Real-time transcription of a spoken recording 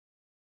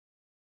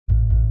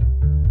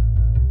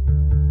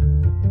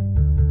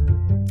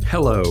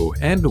Hello,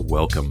 and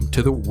welcome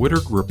to the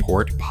Woodard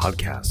Report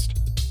podcast,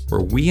 where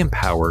we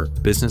empower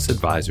business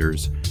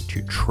advisors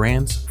to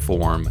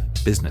transform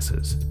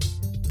businesses.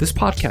 This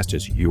podcast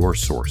is your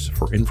source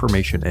for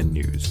information and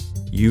news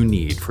you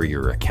need for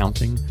your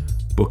accounting,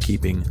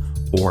 bookkeeping,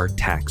 or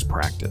tax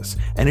practice,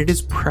 and it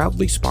is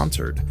proudly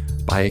sponsored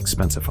by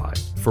Expensify.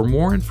 For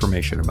more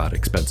information about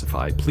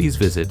Expensify, please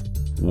visit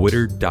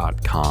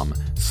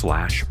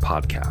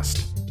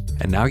woodard.com/podcast.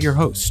 And now your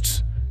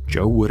hosts,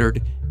 Joe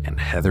Woodard and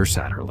Heather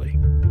Satterley.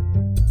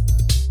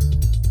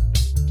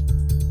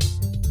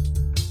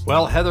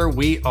 Well, Heather,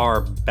 we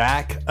are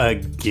back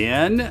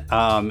again.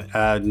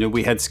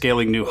 We had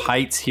Scaling New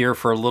Heights here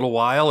for a little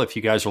while. If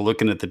you guys are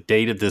looking at the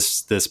date of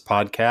this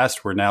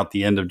podcast, we're now at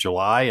the end of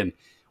July, and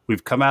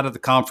we've come out of the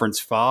conference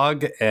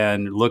fog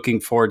and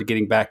looking forward to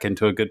getting back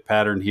into a good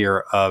pattern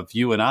here of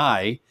you and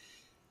I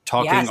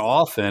talking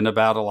often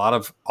about a lot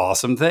of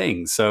awesome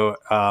things. So,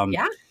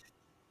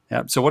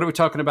 So what are we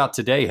talking about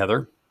today,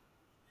 Heather?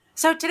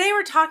 So today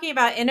we're talking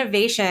about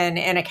innovation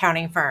in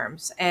accounting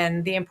firms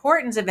and the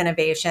importance of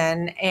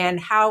innovation and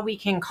how we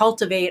can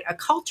cultivate a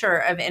culture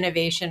of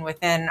innovation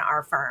within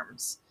our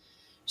firms.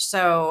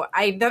 So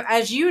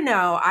as you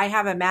know, I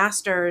have a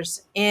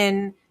master's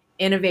in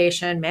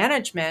innovation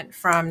management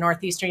from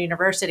Northeastern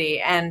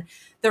University. And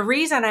the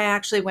reason I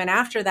actually went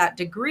after that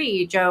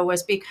degree, Joe,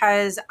 was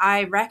because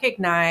I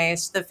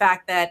recognized the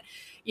fact that,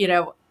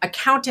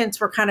 accountants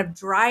were kind of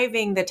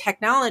driving the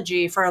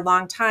technology for a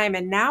long time.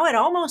 And now it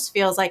almost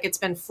feels like it's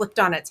been flipped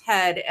on its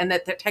head and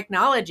that the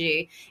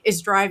technology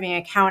is driving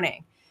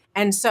accounting.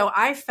 And so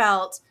I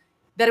felt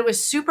that it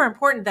was super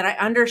important that I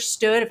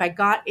understood, if I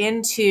got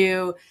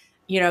into,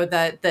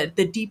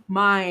 the deep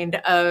mind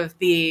of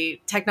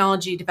the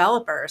technology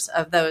developers,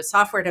 of those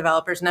software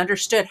developers, and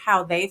understood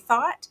how they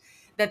thought,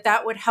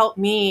 that would help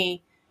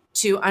me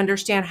to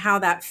understand how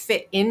that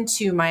fit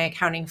into my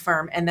accounting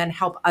firm, and then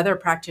help other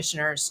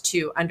practitioners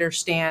to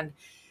understand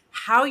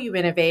how you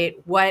innovate,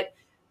 what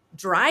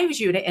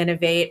drives you to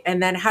innovate,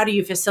 and then how do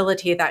you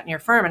facilitate that in your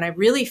firm. And I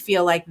really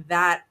feel like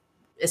that,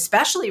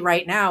 especially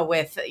right now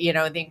with,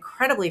 the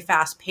incredibly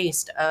fast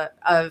paced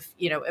of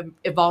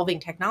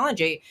evolving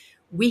technology,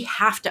 we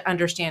have to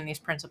understand these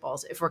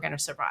principles if we're going to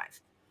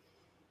survive.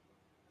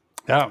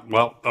 Yeah,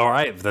 well, all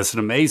right. That's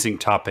an amazing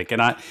topic.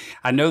 And I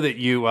know that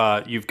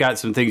you've got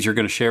some things you're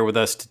going to share with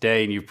us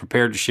today and you've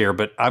prepared to share,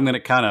 but I'm going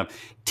to kind of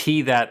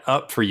tee that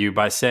up for you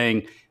by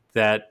saying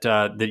that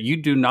you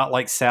do not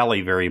like Sally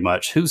very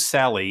much. Who's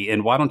Sally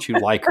and why don't you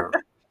like her?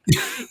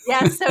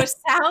 Yeah, so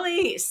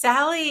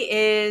Sally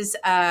is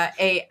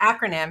a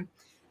acronym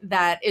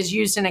that is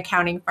used in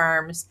accounting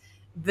firms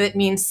that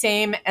means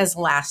same as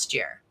last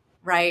year.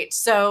 Right.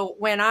 So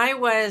when I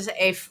was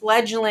a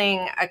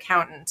fledgling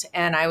accountant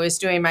and I was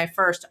doing my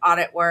first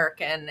audit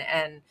work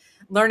and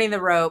learning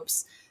the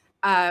ropes,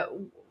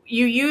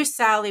 you use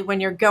Sally when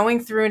you're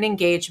going through an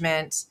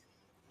engagement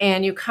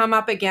and you come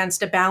up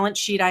against a balance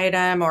sheet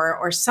item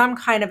or some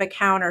kind of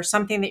account or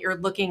something that you're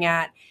looking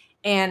at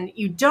and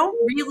you don't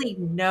really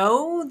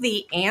know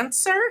the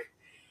answer,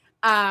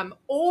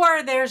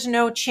 or there's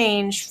no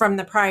change from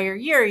the prior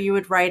year, you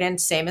would write in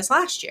same as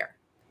last year,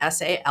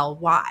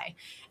 SALY.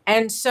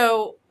 And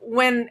so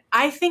when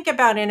I think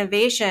about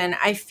innovation,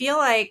 I feel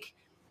like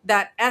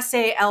that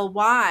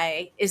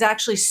SALY is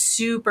actually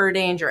super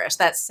dangerous.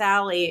 That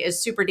Sally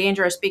is super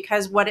dangerous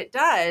because what it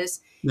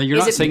does. Now, you're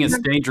not saying it's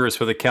dangerous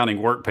with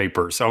accounting work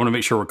papers. So I want to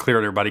make sure we're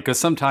clear to everybody, because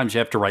sometimes you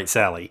have to write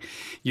Sally.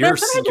 You're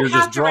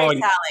just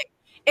drawing.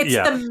 It's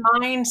the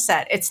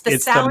mindset. It's the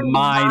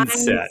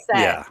mindset.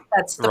 Yeah.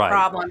 That's the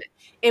problem.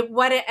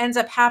 What it ends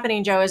up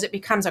happening, Joe, is it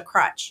becomes a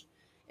crutch.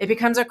 It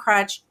becomes a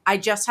crutch. I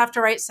just have to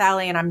write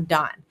Sally and I'm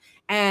done.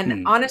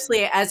 And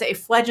honestly, as a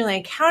fleggling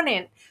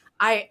accountant,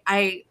 I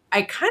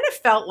kind of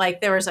felt like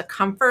there was a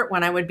comfort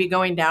when I would be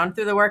going down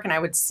through the work and I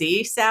would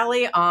see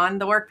Sally on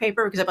the work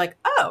paper, because I'm like,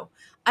 oh,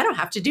 I don't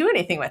have to do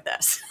anything with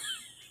this.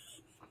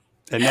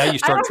 And now you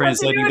start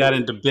translating that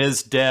into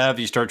biz dev,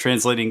 you start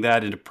translating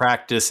that into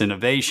practice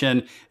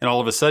innovation, and all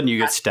of a sudden you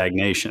get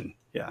stagnation.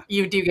 Yeah,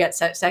 you do get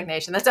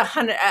stagnation. That's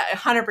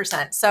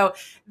 100%. So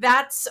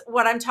that's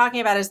what I'm talking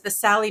about is the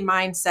Sally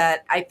mindset.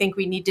 I think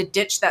we need to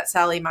ditch that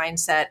Sally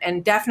mindset,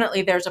 and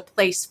definitely there's a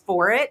place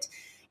for it,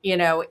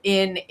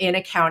 in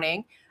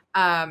accounting,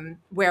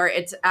 where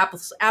it's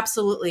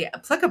absolutely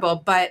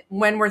applicable. But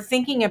when we're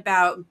thinking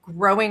about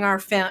growing our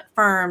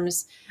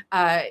firms,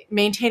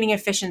 maintaining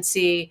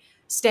efficiency,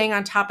 staying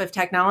on top of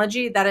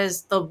technology, that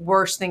is the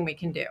worst thing we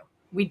can do.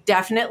 We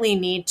definitely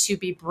need to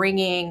be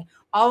bringing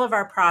all of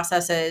our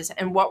processes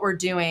and what we're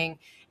doing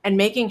and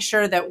making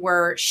sure that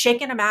we're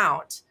shaking them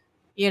out,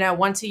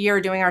 once a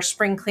year, doing our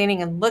spring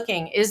cleaning and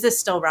looking, is this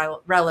still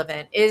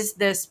relevant? Is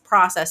this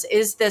process,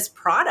 is this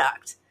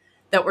product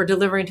that we're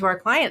delivering to our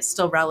clients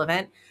still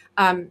relevant?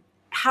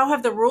 How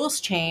have the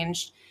rules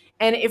changed?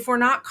 And if we're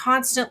not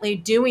constantly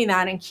doing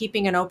that and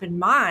keeping an open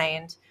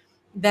mind,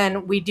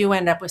 then we do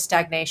end up with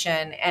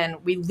stagnation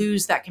and we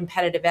lose that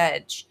competitive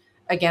edge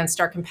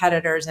against our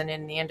competitors and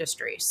in the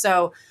industry.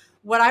 So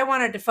what I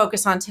wanted to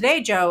focus on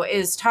today, Joe,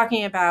 is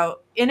talking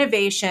about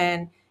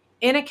innovation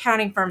in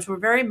accounting firms, we're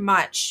very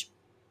much,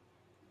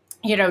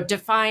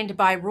 defined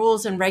by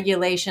rules and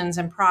regulations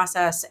and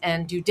process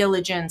and due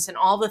diligence and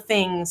all the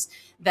things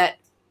that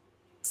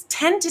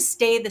tend to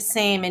stay the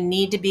same and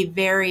need to be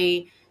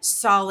very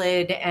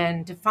solid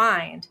and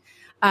defined,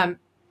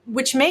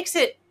 which makes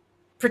it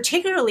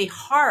particularly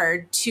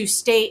hard to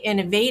stay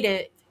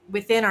innovative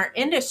within our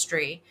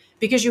industry,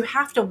 because you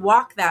have to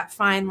walk that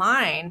fine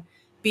line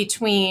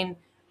between,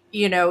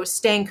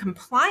 staying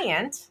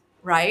compliant,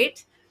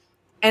 right,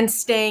 and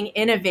staying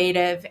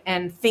innovative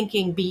and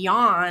thinking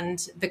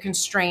beyond the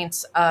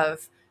constraints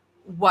of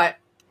what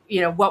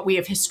we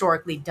have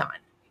historically done.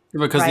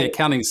 Because the Right?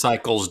 accounting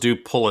cycles do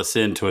pull us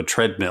into a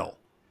treadmill.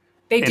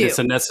 They And do. it's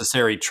a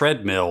necessary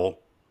treadmill,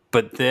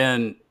 but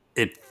then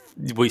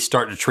we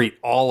start to treat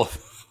all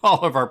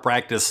of our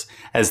practice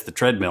as the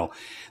treadmill.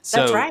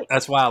 So That's right.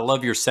 that's why I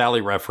love your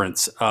Sally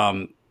reference,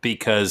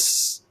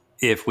 because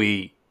if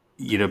we,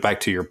 back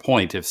to your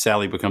point, if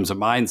Sally becomes a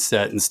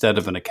mindset instead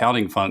of an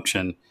accounting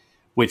function,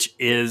 which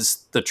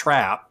is the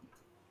trap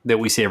that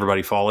we see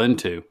everybody fall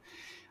into.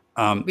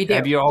 We do.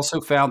 Have you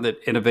also found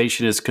that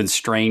innovation is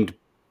constrained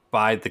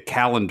by the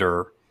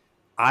calendar?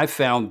 I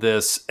found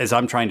this as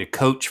I'm trying to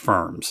coach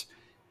firms,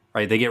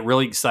 right? They get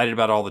really excited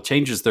about all the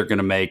changes they're going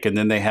to make, and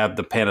then they have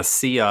the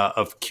panacea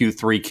of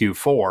Q3,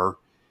 Q4,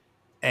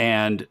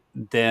 and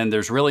then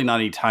there's really not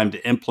any time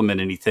to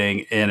implement anything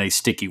in a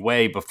sticky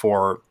way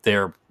before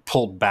they're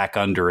pulled back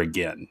under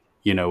again,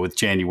 with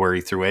January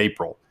through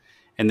April,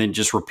 and then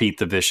just repeat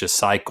the vicious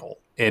cycle.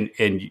 And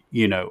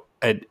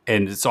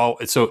it's all,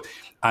 so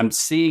I'm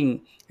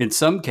seeing in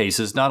some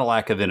cases not a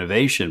lack of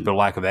innovation, but a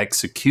lack of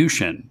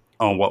execution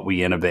on what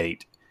we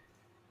innovate.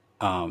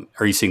 Are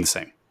you seeing the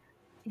same?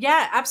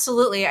 Yeah,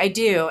 absolutely. I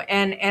do.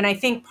 And I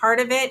think part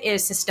of it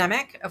is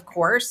systemic, of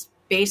course,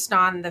 based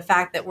on the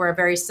fact that we're a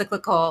very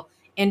cyclical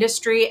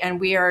industry and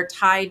we are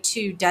tied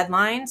to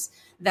deadlines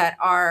that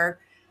are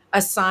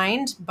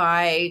assigned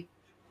by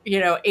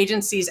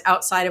agencies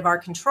outside of our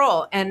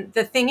control. And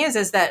the thing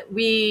is that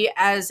we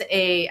as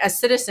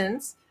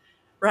citizens,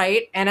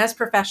 right, and as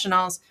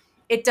professionals,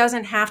 it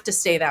doesn't have to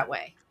stay that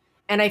way.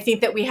 And I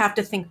think that we have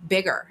to think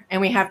bigger,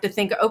 and we have to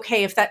think,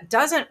 okay, if that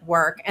doesn't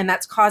work and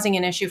that's causing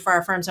an issue for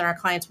our firms and our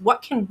clients,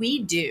 what can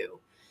we do?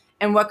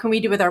 And what can we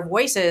do with our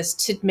voices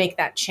to make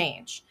that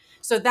change?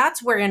 So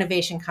that's where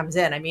innovation comes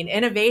in. I mean,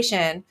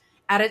 innovation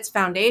at its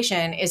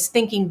foundation is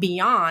thinking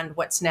beyond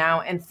what's now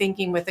and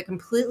thinking with a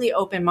completely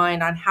open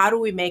mind on how do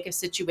we make a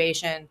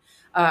situation,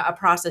 a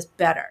process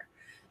better.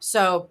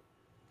 So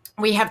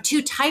we have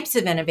two types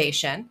of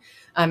innovation.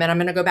 And I'm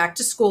going to go back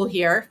to school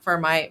here for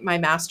my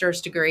master's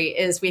degree,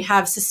 is we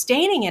have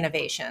sustaining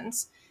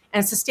innovations.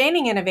 And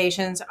sustaining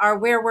innovations are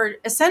where we're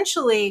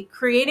essentially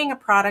creating a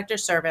product or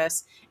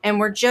service and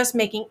we're just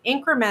making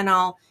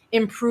incremental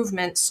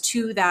improvements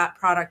to that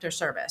product or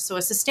service. So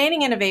a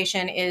sustaining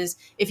innovation is,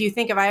 if you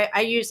think of,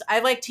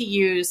 I like to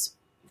use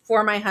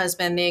for my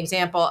husband the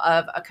example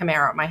of a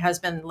Camaro. My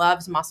husband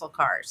loves muscle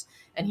cars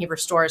and he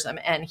restores them.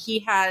 And he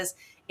has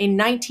a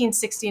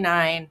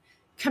 1969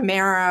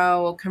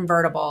 Camaro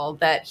convertible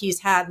that he's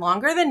had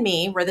longer than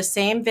me. We're the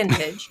same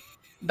vintage,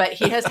 but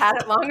he has had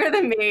it longer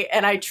than me.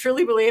 And I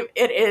truly believe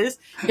it is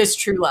his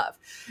true love.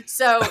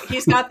 So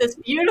he's got this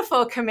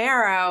beautiful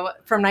Camaro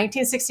from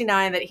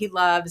 1969 that he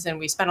loves. And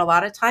we spent a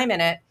lot of time in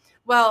it.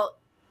 Well,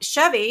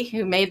 Chevy,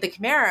 who made the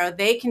Camaro,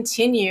 they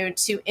continue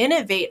to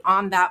innovate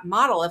on that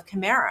model of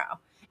Camaro.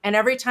 And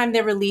every time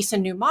they release a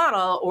new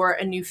model or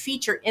a new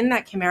feature in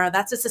that Camaro,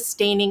 that's a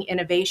sustaining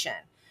innovation.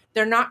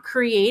 They're not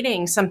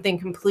creating something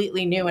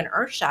completely new and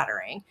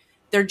earth-shattering.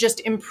 They're just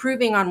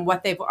improving on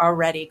what they've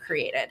already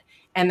created.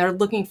 And they're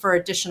looking for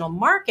additional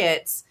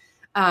markets,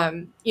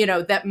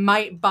 that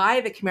might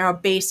buy the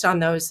Camaro based on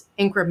those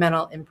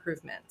incremental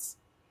improvements.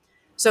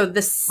 So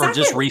the second, or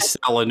just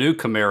resell a new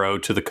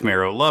Camaro to the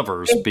Camaro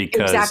lovers,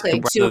 because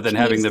exactly, rather than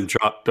having them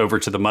dropped over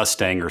to the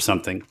Mustang or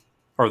something,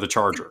 or the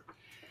Charger.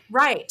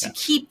 Right, to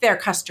keep their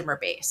customer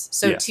base.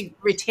 So to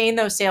retain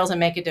those sales and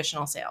make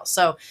additional sales.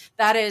 So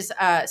that is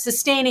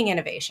sustaining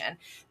innovation.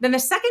 Then the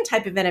second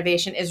type of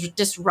innovation is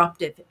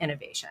disruptive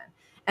innovation.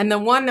 And the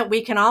one that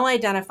we can all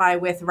identify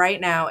with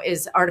right now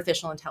is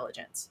artificial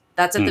intelligence.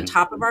 That's at the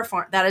top of our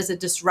form. That is a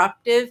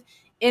disruptive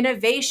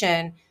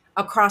innovation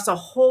across a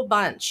whole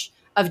bunch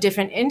of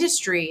different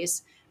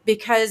industries,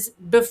 because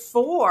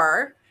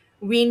before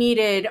we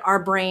needed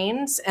our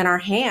brains and our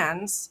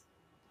hands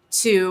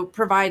to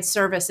provide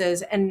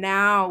services. And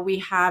now we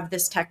have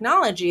this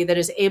technology that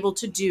is able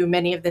to do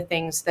many of the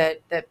things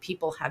that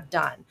people have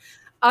done.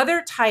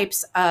 Other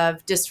types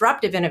of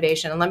disruptive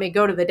innovation, and let me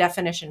go to the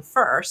definition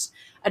first.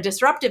 A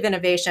disruptive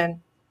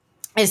innovation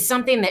is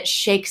something that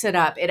shakes it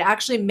up. It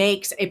actually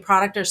makes a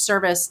product or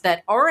service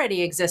that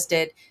already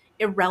existed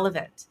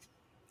irrelevant.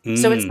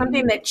 So it's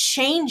something that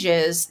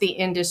changes the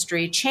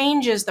industry,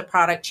 changes the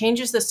product,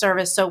 changes the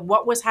service. So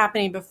what was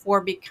happening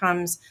before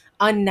becomes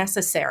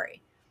unnecessary.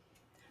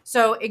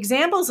 So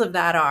examples of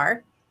that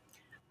are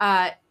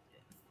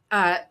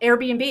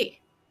Airbnb.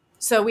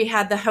 So we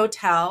had the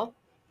hotel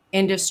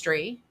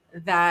industry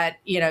that,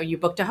 you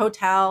booked a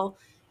hotel,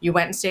 You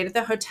went and stayed at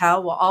the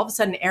hotel. Well, all of a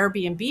sudden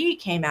Airbnb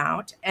came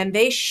out and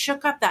they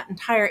shook up that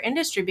entire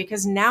industry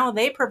because now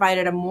they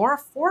provided a more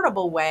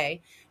affordable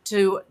way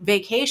to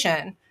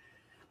vacation.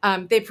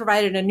 They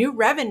provided a new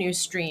revenue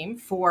stream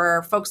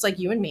for folks like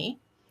you and me.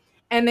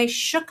 And they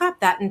shook up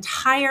that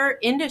entire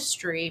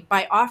industry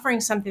by offering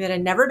something that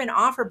had never been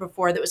offered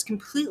before that was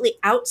completely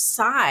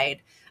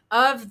outside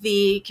of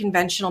the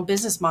conventional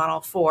business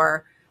model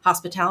for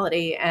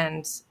hospitality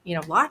and,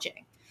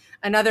 lodging.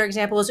 Another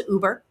example is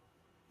Uber,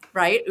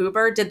 right?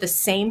 Uber did the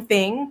same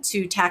thing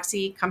to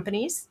taxi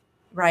companies,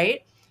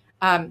 right?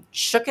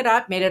 Shook it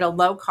up, made it a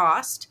low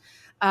cost.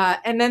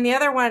 And then the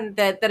other one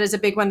that is a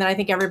big one that I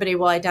think everybody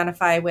will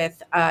identify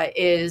with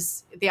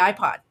is the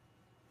iPod,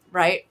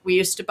 right? We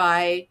used to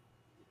buy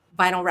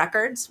vinyl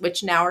records,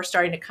 which now are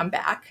starting to come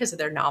back because of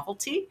their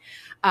novelty.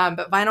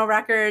 But vinyl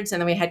records, and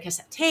then we had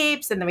cassette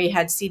tapes, and then we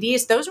had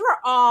CDs. Those were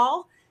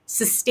all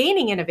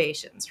sustaining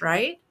innovations,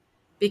 right?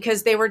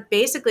 Because they were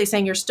basically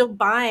saying you're still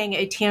buying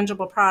a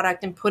tangible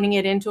product and putting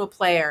it into a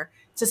player.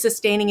 It's a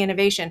sustaining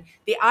innovation.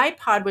 The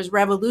iPod was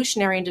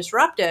revolutionary and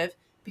disruptive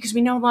because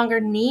we no longer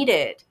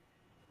needed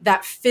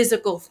that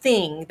physical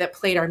thing that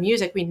played our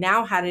music. We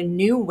now had a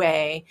new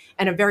way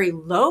and a very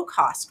low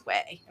cost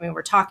way. I mean,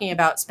 we're talking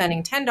about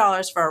spending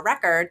 $10 for a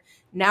record.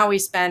 Now we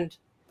spend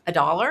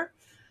 $1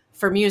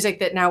 for music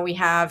that now we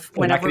have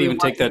whenever and I could even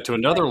take that to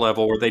another play.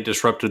 level where they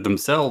disrupted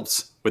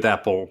themselves with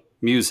Apple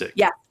Music.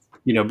 Yeah.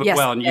 But yes,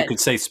 and you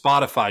could say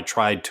Spotify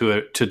tried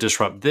to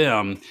disrupt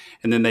them,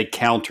 and then they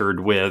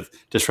countered with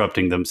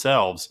disrupting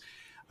themselves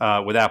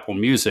with Apple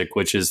Music,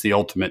 which is the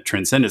ultimate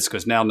transcendence,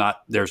 because now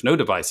there's no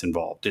device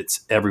involved.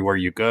 It's everywhere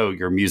you go,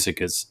 your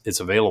music is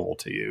available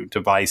to you,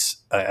 device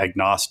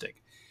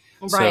agnostic.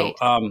 Right.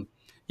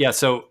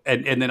 So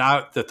and then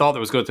the thought that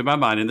was going through my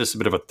mind, and this is a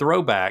bit of a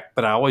throwback,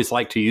 but I always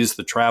like to use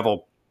the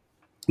travel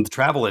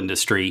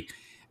industry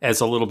as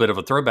a little bit of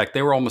a throwback.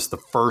 They were almost the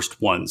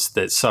first ones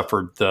that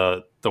suffered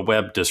the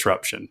web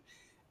disruption,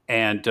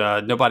 and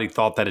nobody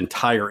thought that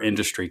entire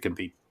industry could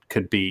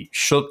be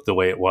shook the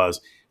way it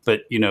was.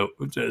 But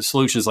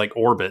solutions like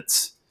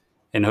Orbitz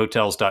and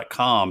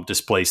Hotels.com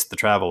displaced the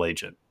travel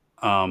agent.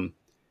 And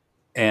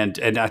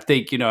I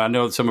think I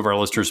know some of our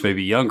listeners may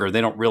be younger. They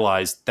don't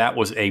realize that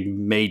was a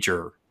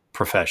major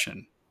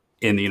profession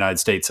in the United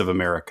States of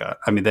America.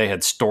 I mean, they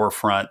had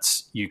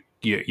storefronts.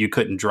 You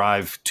couldn't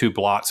drive 2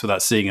 blocks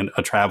without seeing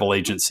a travel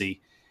agency,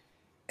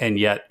 and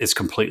yet it's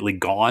completely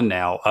gone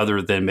now.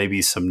 Other than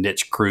maybe some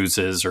niche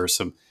cruises or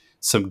some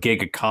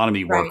gig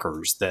economy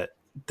workers that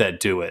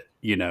do it.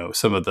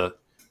 Some of the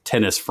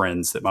tennis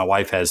friends that my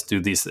wife has do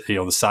these,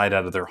 the side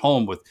out of their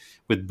home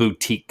with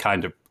boutique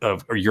kind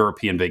of or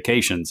European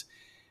vacations.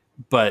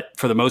 But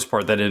for the most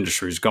part, that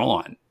industry is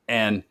gone.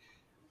 And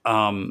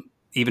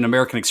even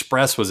American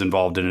Express was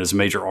involved in it as a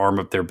major arm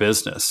of their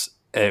business.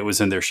 It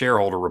was in their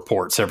shareholder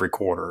reports every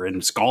quarter, and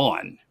it's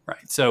gone.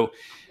 Right. So,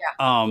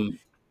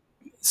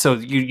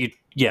 so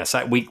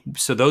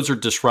so those are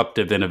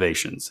disruptive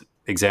innovations,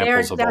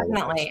 examples of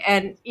definitely.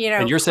 And,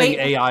 and you're saying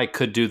AI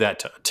could do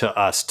that to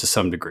us to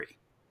some degree.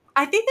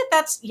 I think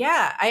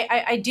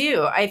I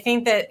do. I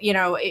think that,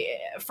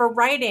 for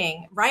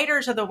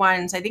writers are the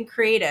ones, I think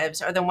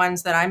creatives are the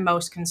ones that I'm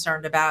most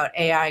concerned about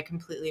AI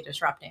completely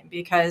disrupting,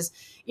 because,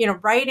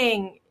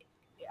 writing,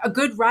 a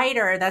good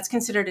writer, that's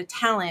considered a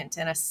talent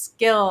and a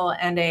skill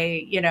and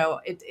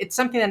it's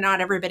something that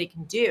not everybody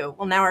can do.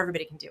 Well, now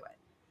everybody can do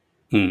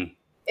it.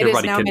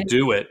 Everybody can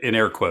do it in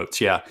air quotes.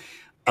 Yeah.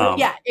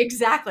 Yeah,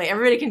 exactly.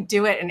 Everybody can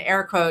do it in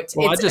air quotes.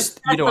 Well, I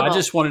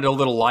just wanted a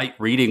little light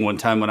reading one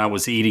time when I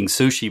was eating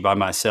sushi by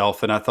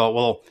myself, and I thought,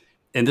 well,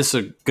 and this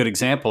is a good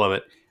example of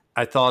it.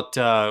 I thought,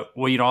 all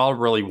I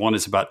really want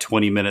is about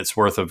 20 minutes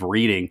worth of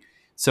reading.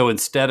 So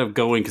instead of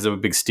going, because I'm a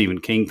big Stephen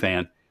King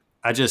fan,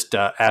 I just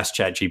asked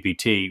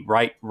ChatGPT,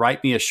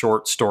 write me a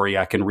short story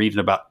I can read in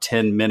about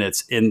 10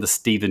 minutes in the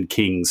Stephen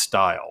King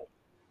style,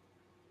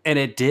 and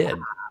it did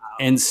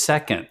in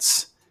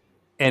seconds,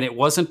 and it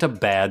wasn't a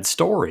bad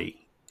story.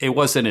 It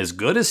wasn't as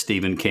good as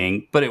Stephen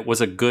King, but it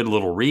was a good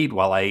little read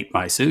while I ate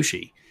my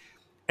sushi.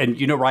 And,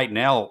 right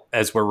now,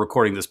 as we're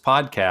recording this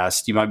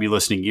podcast, you might be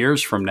listening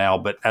years from now,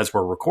 but as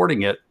we're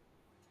recording it,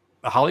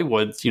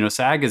 Hollywood,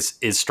 SAG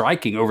is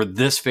striking over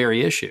this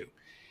very issue,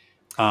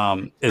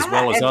 as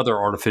well as other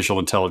artificial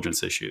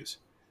intelligence issues.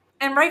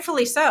 And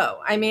rightfully so.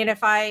 I mean,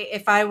 if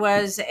I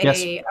was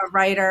a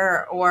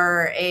writer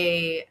or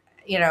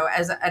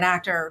as an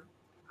actor,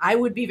 I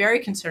would be very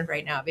concerned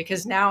right now,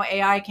 because now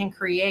AI can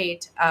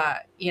create,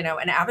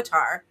 an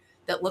avatar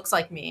that looks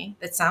like me,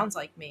 that sounds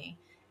like me,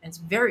 and it's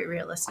very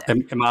realistic.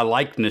 And my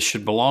likeness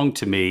should belong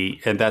to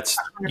me, and that's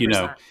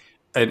 100%.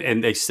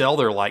 And they sell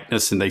their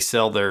likeness and they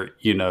sell their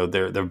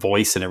their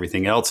voice and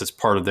everything else as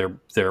part of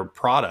their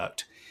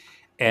product,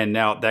 and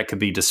now that could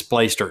be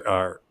displaced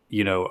or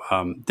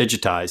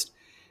digitized.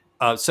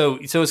 So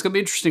it's going to be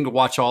interesting to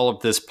watch all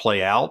of this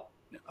play out.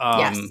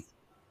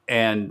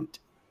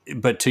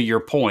 But to your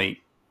point,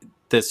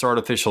 this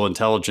artificial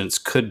intelligence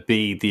could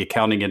be the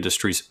accounting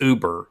industry's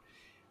Uber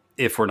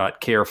if we're not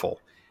careful.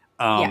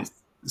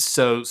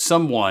 So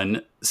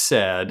someone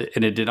said,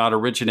 and it did not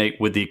originate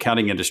with the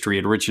accounting industry,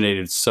 it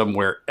originated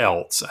somewhere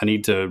else. I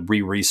need to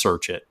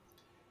research it.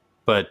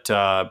 But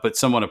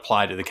someone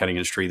applied to the accounting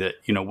industry that,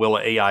 will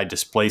AI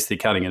displace the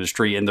accounting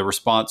industry? And the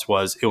response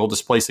was, it will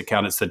displace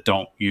accountants that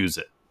don't use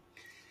it.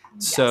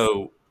 Yes.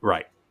 So,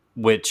 right.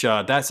 Which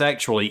that's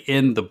actually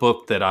in the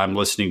book that I'm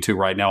listening to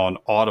right now on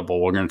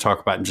Audible. We're going to talk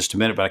about in just a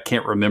minute, but I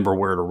can't remember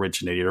where it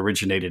originated. It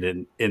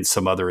originated in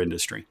some other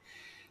industry.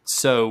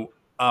 So,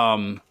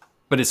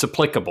 but it's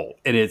applicable,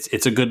 and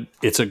it's a good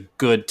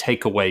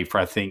takeaway for,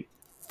 I think,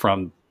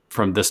 from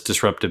this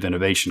disruptive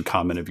innovation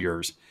comment of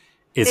yours.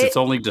 It's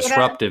only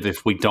disruptive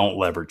if we don't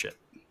leverage it.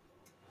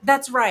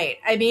 That's right.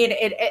 I mean,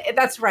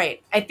 that's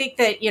right. I think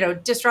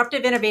that,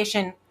 disruptive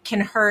innovation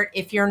can hurt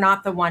if you're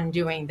not the one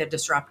doing the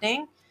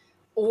disrupting,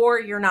 or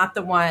you're not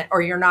the one,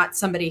 or you're not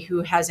somebody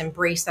who has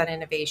embraced that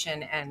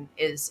innovation and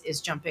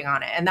is jumping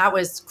on it. And that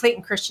was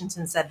Clayton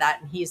Christensen said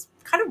that, and he's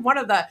kind of one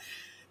of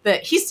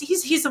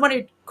he's the one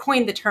who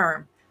coined the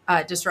term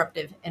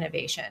disruptive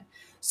innovation.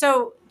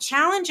 So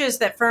challenges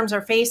that firms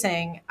are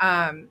facing,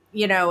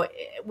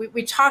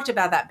 we talked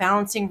about that,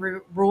 balancing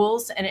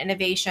rules and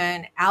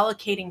innovation,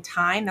 allocating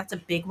time. That's a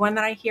big one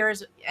that I hear.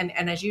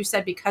 And as you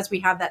said, because we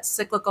have that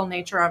cyclical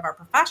nature of our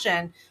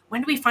profession,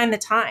 when do we find the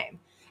time?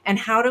 And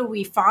how do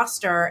we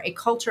foster a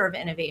culture of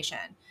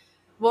innovation?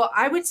 Well,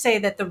 I would say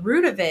that the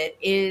root of it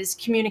is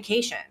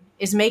communication,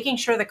 is making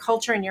sure the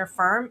culture in your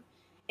firm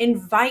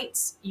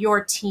invites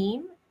your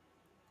team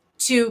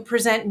to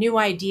present new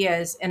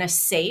ideas in a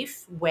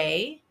safe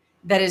way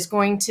that is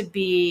going to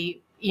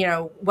be,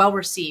 well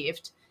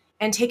received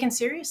and taken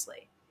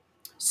seriously.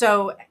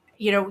 So,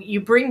 you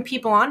bring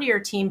people onto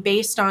your team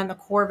based on the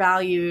core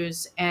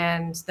values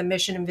and the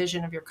mission and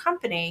vision of your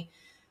company.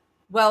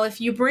 Well,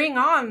 if you bring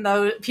on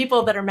those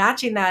people that are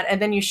matching that,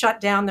 and then you shut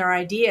down their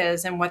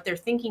ideas and what they're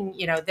thinking,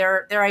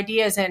 their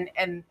ideas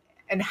and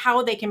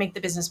how they can make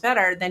the business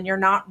better, then you're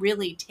not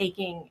really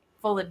taking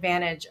full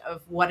advantage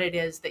of what it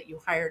is that you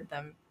hired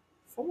them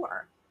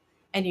for.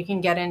 And you can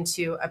get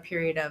into a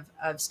period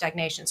of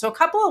stagnation. So a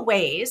couple of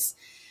ways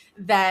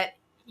that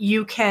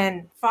you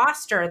can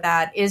foster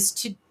that is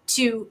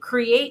to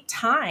create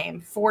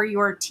time for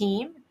your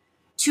team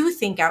to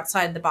think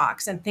outside the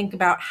box and think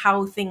about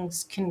how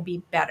things can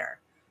be better,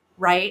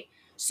 right?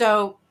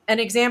 So an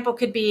example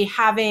could be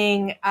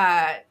having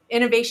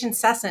innovation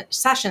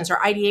sessions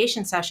or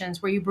ideation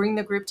sessions where you bring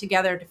the group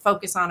together to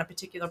focus on a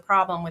particular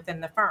problem within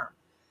the firm.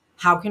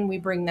 How can we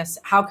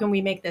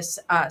make this,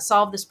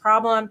 solve this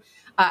problem?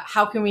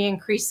 How can we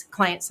increase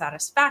client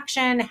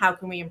satisfaction? How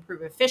can we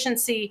improve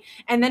efficiency?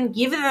 And then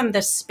give them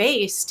the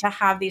space to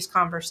have these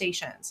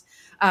conversations.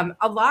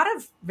 A lot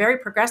of very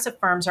progressive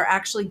firms are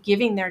actually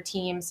giving their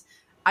teams,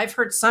 I've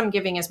heard some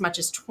giving as much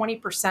as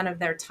 20% of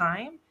their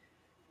time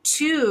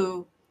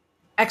to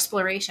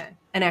exploration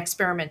and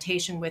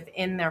experimentation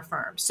within their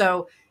firm.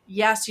 So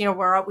yes,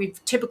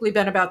 we've typically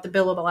been about the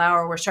billable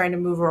hour. We're starting to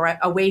move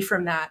away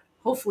from that,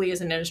 hopefully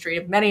as an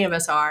industry, many of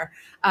us are,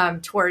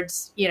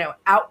 towards,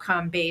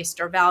 outcome-based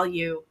or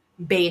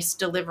value-based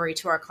delivery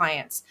to our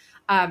clients.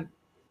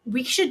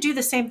 We should do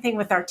the same thing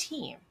with our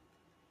team.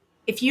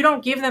 If you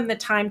don't give them the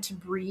time to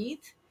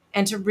breathe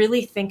and to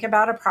really think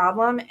about a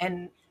problem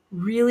and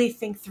really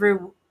think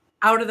through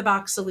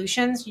out-of-the-box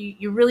solutions,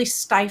 you really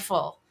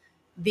stifle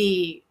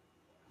the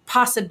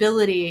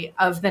possibility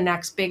of the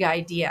next big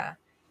idea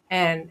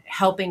and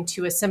helping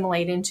to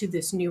assimilate into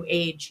this new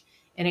age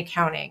in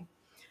accounting.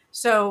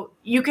 So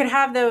you could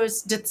have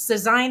those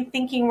design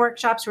thinking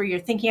workshops where you're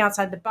thinking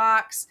outside the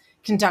box,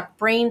 conduct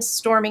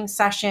brainstorming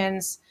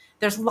sessions.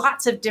 There's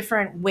lots of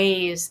different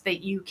ways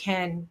that you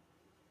can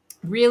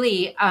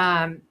really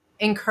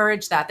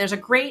encourage that. There's a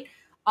great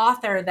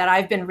author that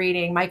I've been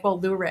reading, Michael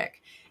Lurick,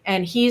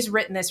 and he's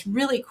written this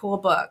really cool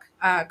book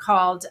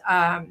called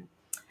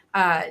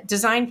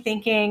Design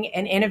Thinking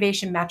and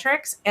Innovation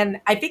Metrics. And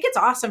I think it's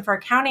awesome for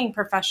accounting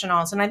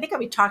professionals. And I think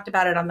we talked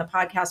about it on the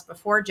podcast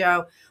before,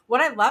 Joe.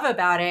 What I love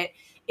about it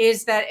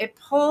is that it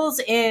pulls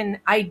in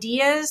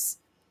ideas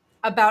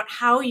about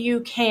how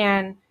you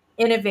can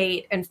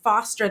innovate and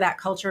foster that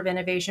culture of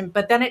innovation,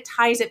 but then it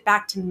ties it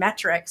back to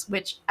metrics,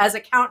 which as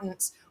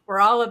accountants, we're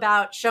all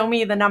about show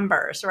me the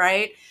numbers,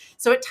 right?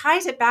 So it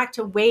ties it back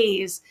to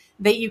ways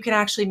that you can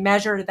actually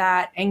measure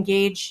that,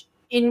 engage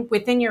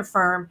within your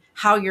firm,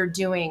 how you're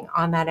doing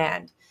on that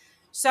end.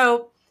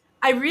 So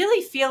I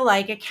really feel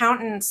like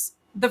accountants,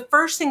 the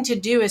first thing to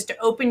do is to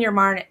open your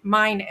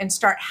mind and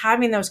start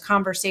having those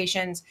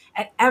conversations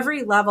at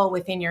every level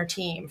within your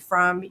team,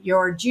 from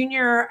your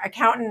junior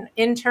accountant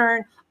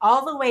intern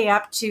all the way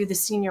up to the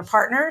senior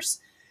partners,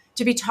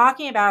 to be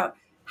talking about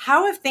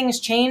how have things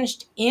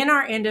changed in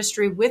our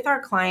industry with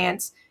our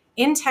clients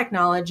in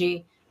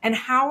technology, and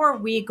how are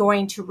we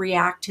going to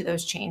react to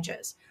those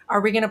changes?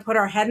 Are we going to put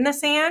our head in the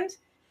sand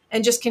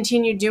and just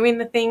continue doing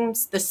the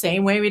things the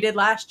same way we did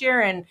last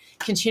year and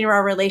continue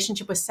our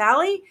relationship with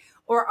Sally?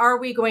 Or are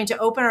we going to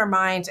open our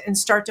minds and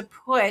start to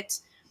put,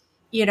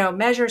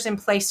 measures in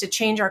place to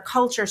change our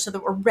culture so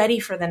that we're ready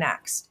for the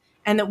next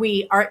and that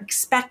we are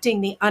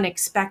expecting the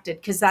unexpected,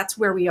 because that's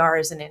where we are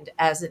as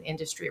an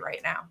industry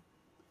right now.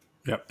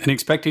 Yep. And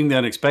expecting the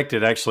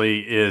unexpected actually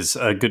is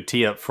a good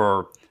tee up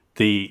for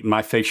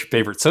my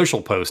favorite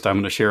social post I'm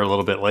going to share a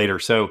little bit later.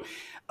 So,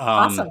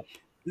 Awesome.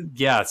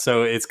 yeah,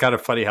 so it's kind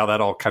of funny how that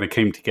all kind of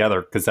came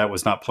together because that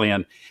was not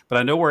planned. But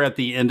I know we're at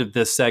the end of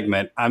this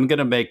segment. I'm going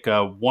to make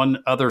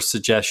one other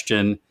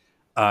suggestion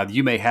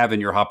you may have in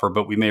your hopper,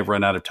 but we may have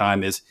run out of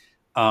time, is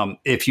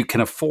if you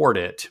can afford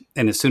it,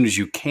 and as soon as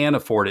you can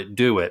afford it,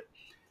 do it.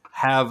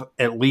 Have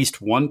at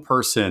least one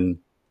person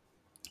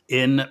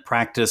in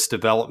practice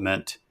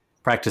development,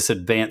 practice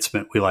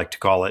advancement, we like to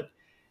call it,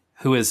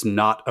 who is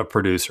not a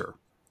producer,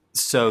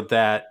 so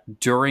that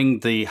during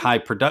the high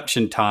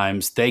production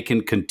times, they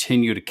can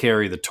continue to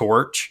carry the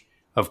torch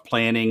of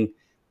planning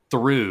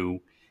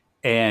through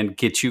and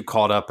get you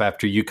caught up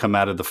after you come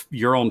out of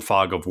your own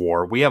fog of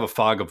war. We have a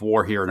fog of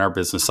war here in our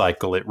business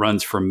cycle. It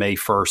runs from May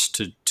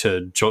 1st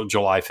to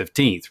July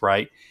 15th,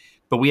 right?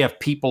 But we have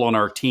people on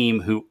our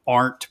team who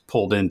aren't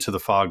pulled into the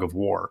fog of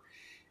war.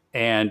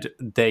 And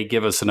they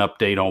give us an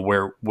update on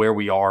where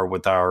we are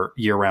with our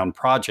year-round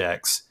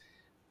projects.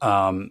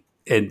 And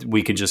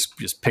we can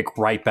just pick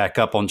right back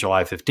up on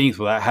July 15th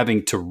without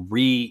having to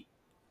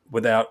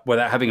without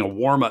having a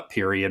warm-up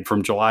period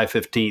from July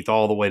 15th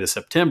all the way to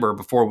September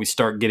before we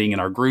start getting in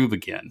our groove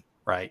again,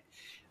 right?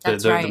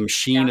 That's the right.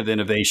 machine of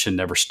innovation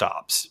never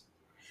stops.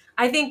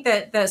 I think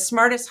that the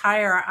smartest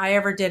hire I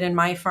ever did in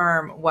my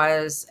firm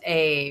was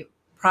a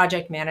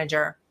project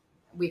manager.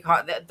 We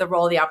call it the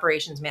role of the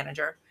operations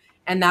manager.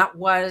 And that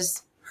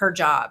was her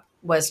job,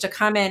 was to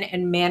come in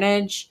and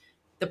manage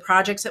the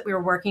projects that we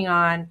were working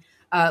on,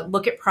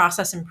 look at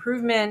process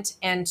improvement,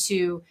 and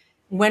to,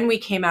 when we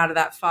came out of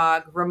that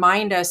fog,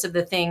 remind us of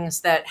the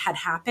things that had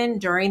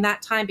happened during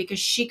that time, because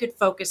she could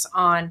focus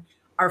on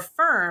our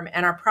firm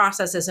and our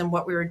processes and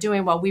what we were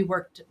doing while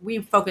we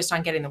focused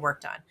on getting the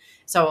work done.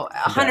 So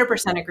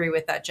 100% agree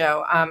with that,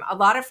 Joe. A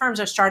lot of firms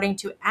are starting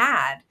to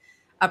add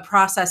a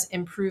process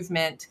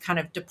improvement kind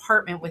of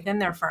department within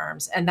their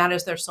firms, and that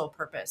is their sole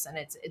purpose. And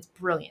it's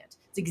brilliant.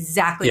 It's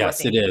exactly what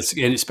they need. Yes, it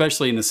is. And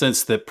especially in the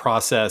sense that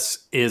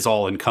process is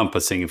all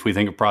encompassing. If we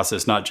think of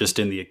process, not just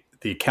in the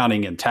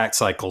accounting and tax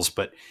cycles,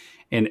 but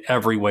in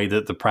every way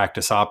that the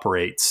practice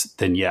operates,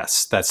 then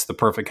yes, that's the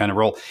perfect kind of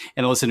role.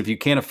 And listen, if you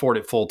can't afford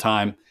it full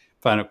time,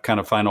 final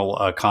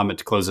comment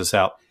to close this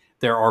out.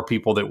 There are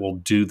people that will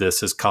do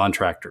this as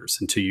contractors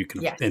until you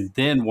can. Yes. And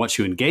then once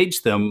you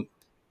engage them,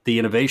 the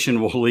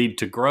innovation will lead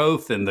to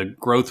growth, and the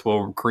growth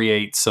will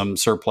create some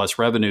surplus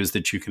revenues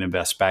that you can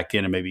invest back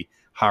in and maybe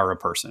hire a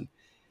person.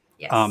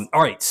 Yes. All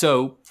right.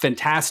 So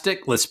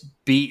fantastic. Let's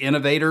be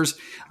innovators.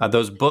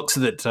 Those books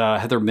that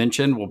Heather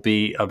mentioned will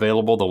be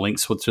available. The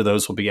links to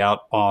those will be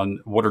out on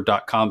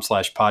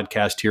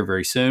woodard.com/podcast here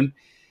very soon.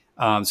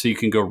 So you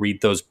can go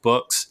read those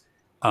books.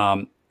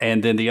 And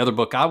then the other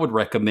book I would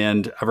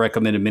recommend, I've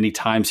recommended many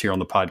times here on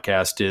the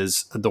podcast,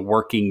 is The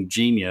Working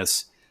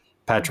Genius,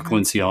 Patrick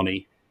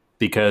Lencioni,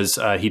 because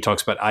he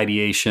talks about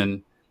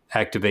ideation,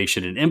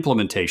 activation, and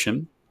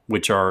implementation,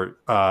 which are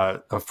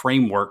a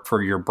framework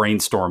for your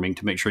brainstorming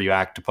to make sure you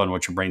act upon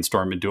what you're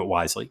brainstorming and do it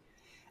wisely.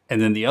 And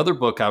then the other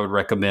book I would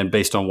recommend,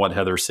 based on what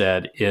Heather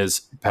said,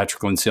 is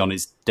Patrick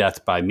Lencioni's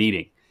Death by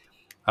Meeting,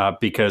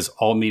 because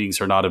all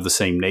meetings are not of the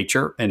same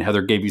nature. And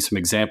Heather gave you some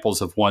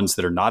examples of ones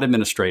that are not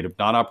administrative,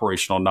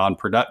 non-operational,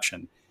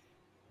 non-production.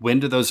 When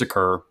do those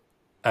occur,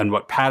 and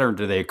what pattern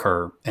do they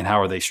occur, and how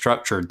are they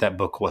structured? That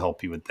book will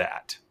help you with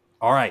that.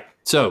 All right.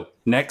 So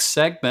next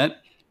segment,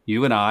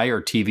 you and I are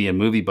TV and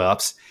movie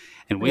buffs,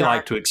 and we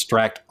like to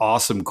extract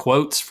awesome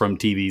quotes from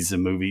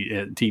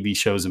TV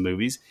shows and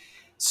movies.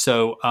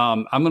 So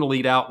I'm going to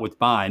lead out with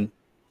mine,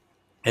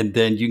 and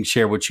then you can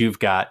share what you've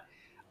got.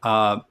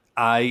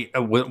 I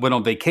went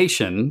on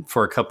vacation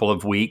for a couple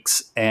of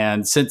weeks,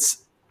 and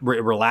since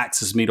it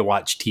relaxes me to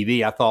watch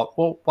TV, I thought,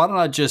 well, why don't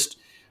I just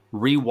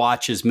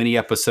rewatch as many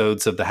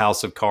episodes of The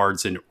House of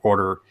Cards in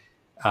order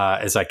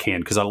as I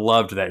can, because I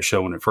loved that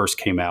show when it first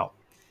came out.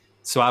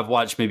 So I've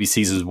watched maybe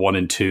seasons 1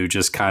 and 2,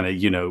 just kind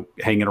of,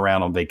 hanging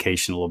around on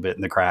vacation a little bit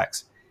in the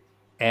cracks.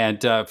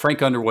 And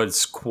Frank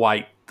Underwood's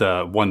quite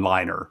the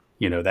one-liner,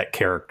 that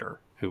character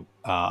who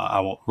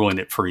I won't ruin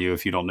it for you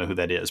if you don't know who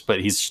that is,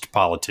 but he's just a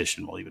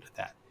politician. We'll leave it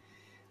at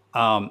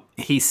that.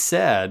 He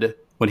said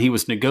when he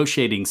was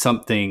negotiating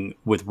something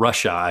with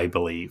Russia, I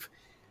believe,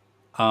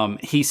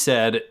 he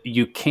said,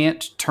 you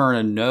can't turn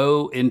a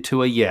no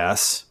into a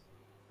yes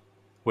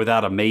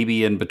without a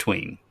maybe in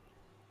between.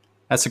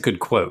 That's a good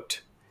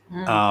quote.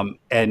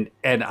 And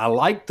I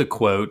like the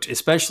quote,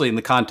 especially in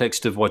the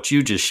context of what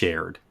you just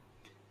shared,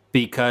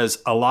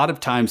 because a lot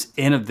of times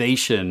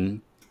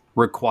innovation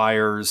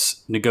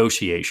requires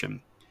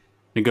negotiating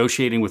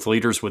with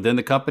leaders within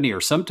the company,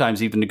 or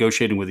sometimes even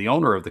negotiating with the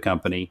owner of the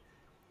company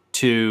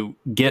to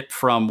get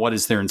from what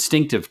is their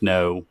instinctive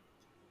no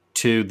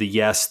to the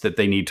yes that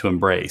they need to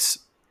embrace.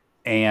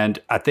 And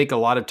I think a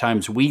lot of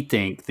times we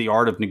think the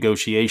art of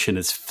negotiation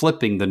is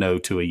flipping the no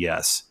to a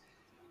yes.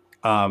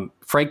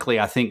 Frankly,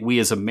 I think we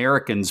as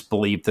Americans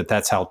believe that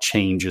that's how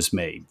change is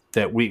made,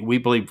 that we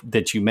believe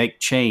that you make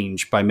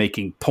change by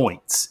making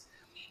points.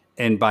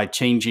 and by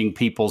changing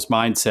people's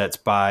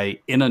mindsets, by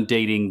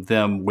inundating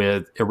them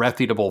with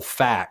irrefutable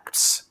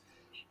facts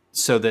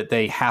so that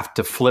they have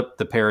to flip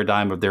the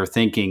paradigm of their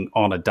thinking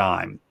on a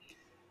dime.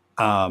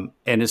 And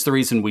it's the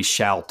reason we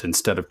shout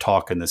instead of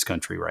talk in this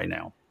country right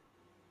now.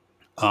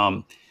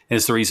 And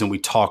it's the reason we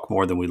talk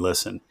more than we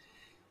listen.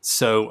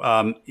 So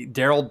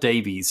Daryl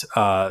Davis,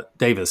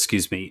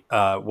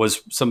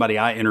 was somebody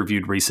I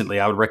interviewed recently.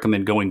 I would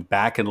recommend going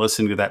back and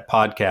listening to that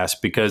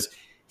podcast because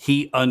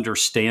he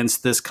understands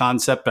this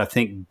concept, I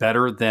think,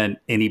 better than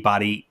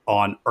anybody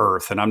on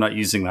earth. And I'm not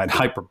using that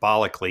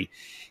hyperbolically.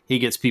 He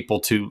gets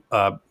people to,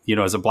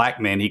 as a black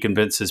man, he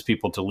convinces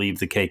people to leave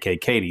the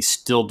KKK. And he's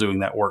still doing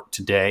that work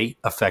today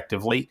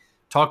effectively,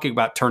 talking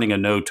about turning a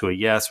no to a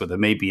yes with a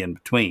maybe in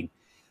between.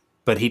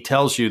 But he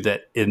tells you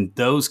that in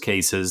those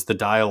cases, the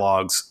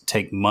dialogues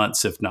take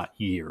months, if not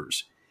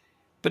years.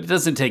 But it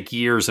doesn't take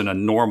years in a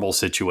normal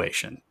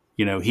situation.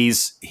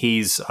 He's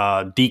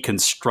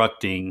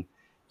deconstructing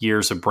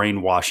years of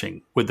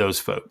brainwashing with those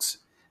folks.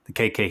 The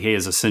KKK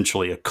is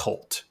essentially a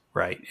cult,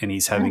 right? And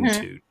he's having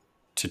to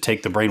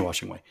take the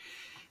brainwashing away.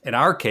 In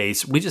our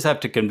case, we just have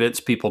to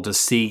convince people to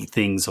see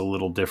things a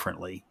little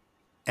differently.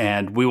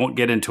 And we won't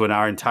get into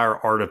our entire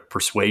art of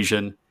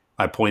persuasion.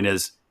 My point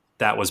is,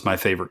 that was my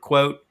favorite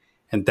quote.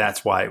 And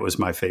that's why it was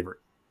my favorite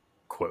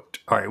quote.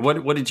 All right.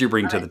 What did you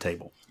bring to the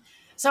table?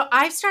 So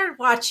I started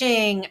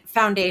watching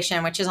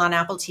Foundation, which is on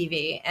Apple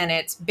TV, and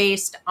it's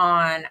based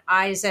on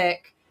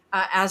Isaac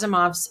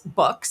Asimov's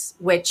books,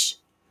 which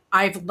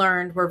I've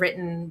learned were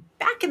written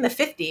back in the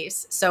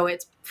 50s. So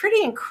it's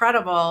pretty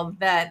incredible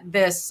that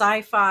this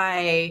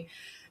sci-fi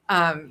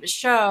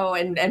show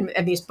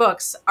and these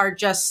books are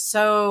just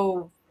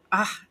so...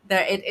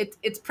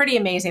 it's pretty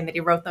amazing that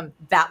he wrote them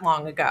that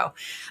long ago.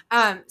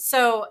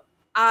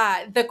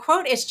 The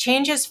quote is,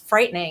 "Change is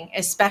frightening,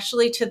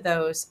 especially to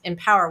those in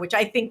power," which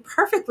I think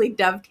perfectly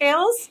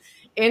dovetails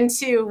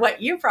into what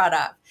you brought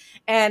up.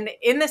 And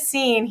in the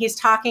scene, he is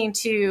talking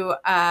to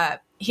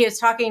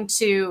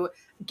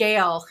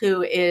Gail,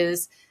 who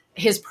is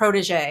his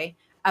protege,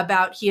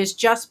 about he has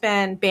just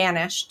been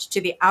banished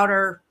to the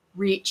outer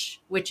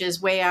reach, which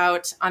is way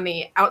out on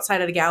the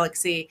outside of the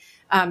galaxy,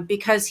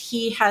 because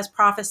he has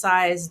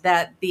prophesized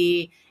that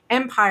the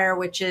Empire,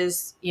 which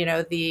is,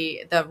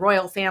 the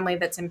royal family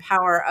that's in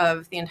power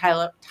of the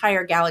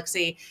entire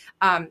galaxy,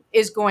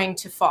 is going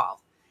to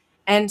fall.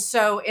 And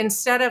so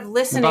instead of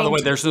listening... And by the way,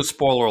 there's no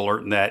spoiler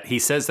alert in that. He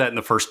says that in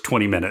the first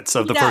 20 minutes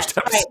of the first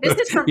episode. Right.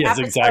 This is from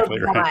episode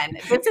 1.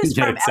 This is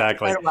from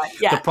episode 1.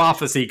 Yeah. The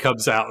prophecy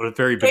comes out at the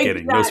very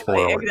beginning. No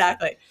spoiler alert.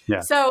 Exactly.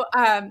 Yeah.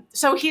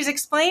 So he's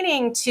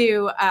explaining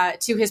to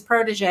his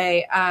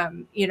protege,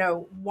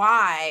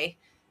 why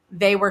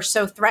they were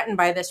so threatened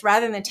by this,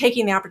 rather than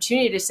taking the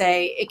opportunity to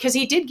say, because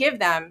he did give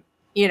them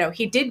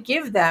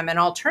an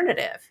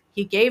alternative.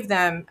 He gave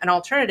them an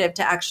alternative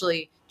to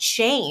actually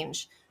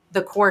change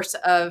the course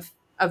of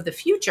the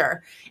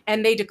future.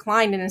 And they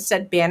declined and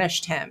instead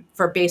banished him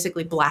for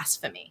basically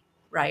blasphemy.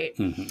 Right.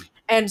 Mm-hmm.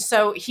 And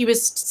so he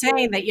was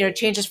saying that,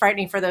 change is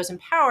frightening for those in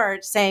power,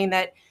 saying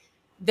that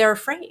they're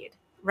afraid.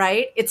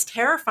 Right. It's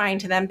terrifying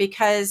to them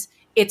because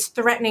it's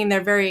threatening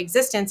their very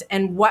existence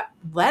and what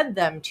led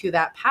them to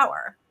that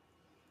power.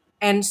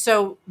 And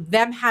so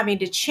them having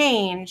to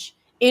change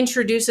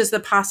introduces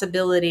the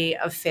possibility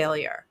of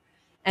failure.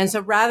 And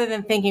so rather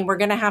than thinking we're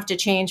going to have to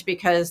change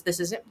because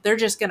they're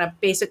just going to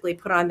basically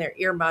put on their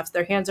earmuffs,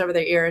 their hands over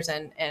their ears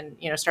and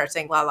start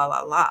saying la, la,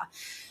 la, la.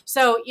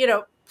 So,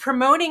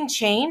 promoting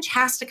change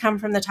has to come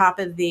from the top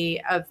of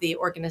the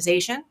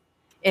organization.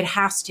 It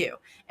has to.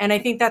 And I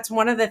think that's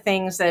one of the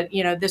things that,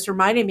 this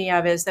reminded me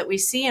of, is that we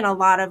see in a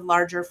lot of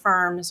larger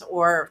firms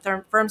or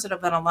firms that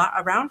have been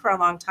around for a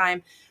long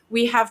time.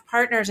 We have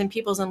partners and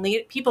people in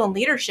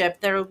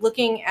leadership that are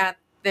looking at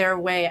their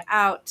way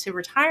out to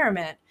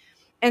retirement.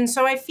 And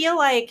so I feel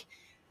like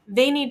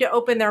they need to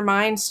open their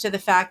minds to the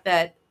fact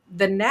that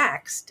the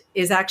next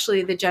is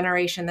actually the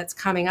generation that's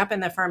coming up in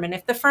the firm. And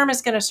if the firm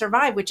is going to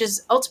survive, which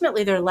is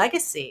ultimately their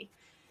legacy,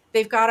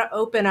 they've got to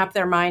open up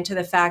their mind to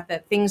the fact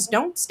that things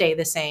don't stay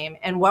the same.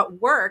 And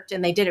what worked,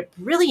 and they did it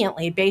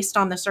brilliantly based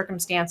on the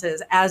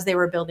circumstances as they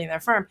were building their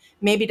firm,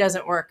 maybe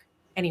doesn't work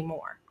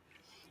anymore.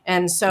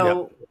 And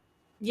so...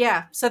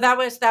 Yeah. So that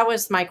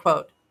was my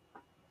quote.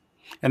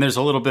 And there's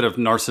a little bit of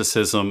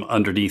narcissism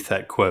underneath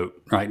that quote,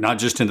 right? Not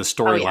just in the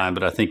storyline,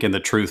 but I think in the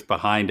truth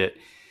behind it.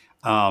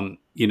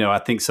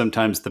 I think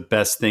sometimes the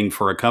best thing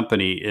for a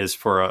company is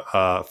for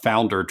a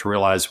founder to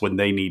realize when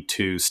they need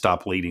to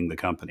stop leading the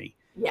company.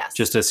 Yes.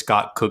 Just as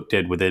Scott Cook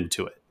did with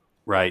Intuit,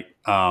 right?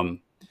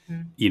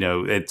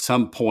 At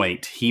some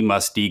point he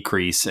must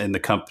decrease and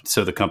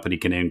so the company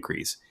can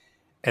increase.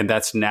 And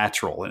that's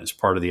natural, and it's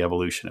part of the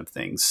evolution of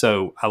things.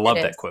 So I love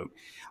that quote.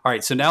 All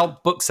right, so now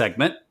book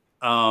segment.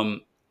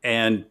 I'm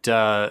going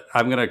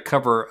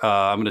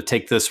to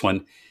take this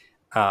one.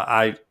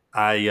 I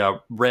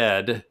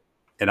read,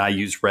 and I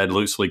use read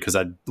loosely because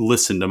I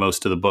listen to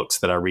most of the books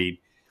that I read.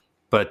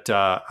 But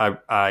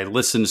I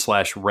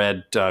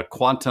listened/read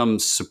Quantum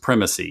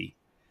Supremacy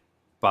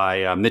by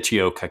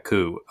Michio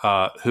Kaku,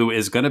 who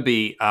is going to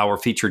be our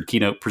featured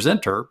keynote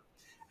presenter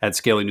at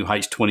Scaling New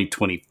Heights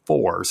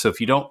 2024. So if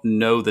you don't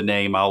know the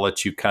name, I'll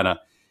let you kind of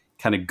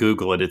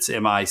Google it. It's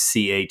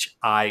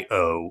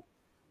Michiokaku.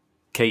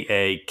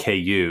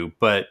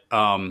 But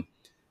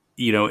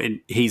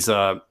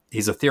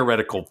he's a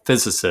theoretical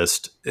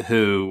physicist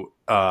who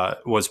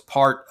was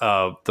part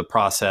of the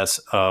process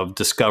of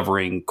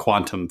discovering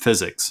quantum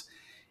physics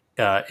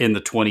in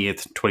the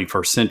 20th and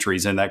 21st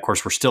centuries. And that, of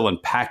course, we're still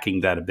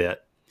unpacking that a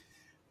bit,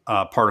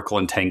 particle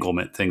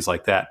entanglement, things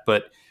like that.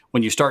 But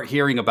when you start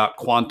hearing about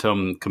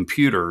quantum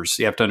computers,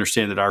 you have to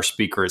understand that our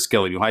speaker at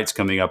Scaling New Heights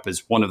coming up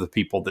is one of the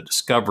people that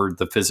discovered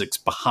the physics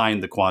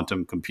behind the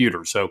quantum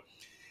computer. So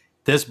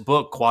this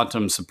book,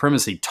 Quantum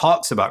Supremacy,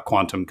 talks about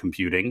quantum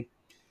computing,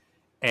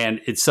 and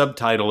its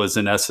subtitle is,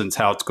 in essence,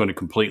 how it's going to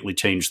completely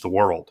change the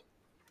world.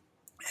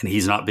 And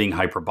he's not being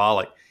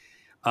hyperbolic.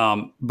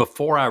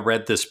 Before I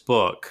read this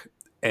book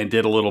and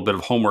did a little bit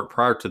of homework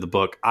prior to the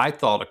book, I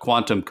thought a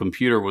quantum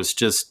computer was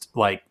just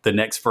like the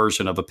next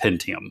version of a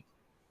Pentium.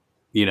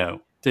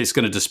 It's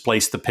going to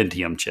displace the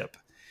Pentium chip.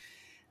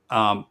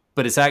 But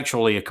it's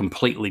actually a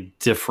completely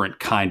different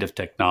kind of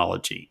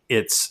technology.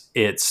 It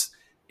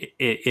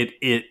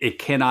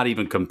cannot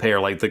even compare.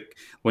 Like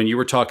when you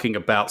were talking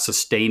about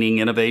sustaining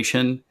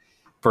innovation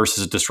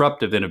versus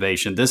disruptive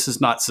innovation, this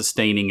is not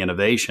sustaining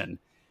innovation,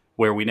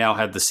 where we now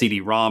have the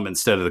CD-ROM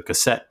instead of the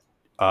cassette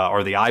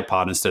or the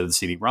iPod instead of the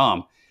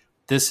CD-ROM.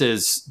 This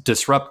is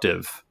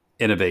disruptive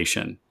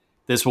innovation.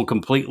 This will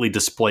completely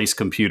displace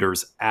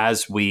computers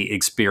as we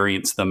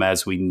experience them,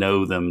 as we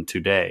know them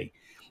today.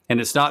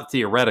 And it's not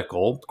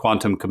theoretical.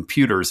 Quantum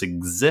computers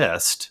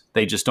exist.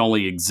 They just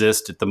only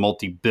exist at the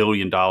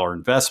multi-billion-dollar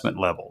investment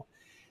level.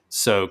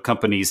 So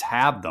companies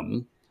have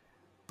them,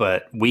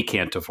 but we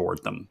can't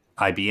afford them.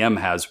 IBM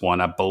has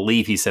one. I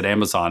believe he said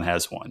Amazon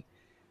has one,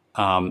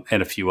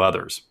 and a few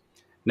others.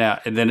 Now,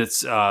 and then it's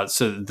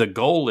so the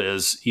goal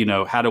is,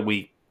 how do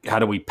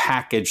we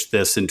package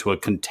this into a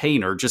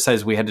container, just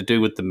as we had to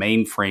do with the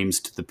mainframes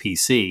to the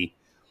PC?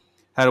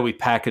 How do we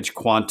package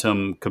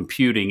quantum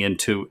computing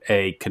into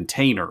a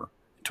container,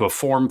 to a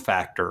form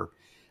factor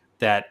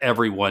that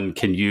everyone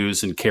can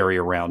use and carry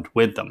around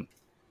with them?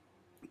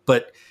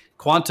 But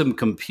quantum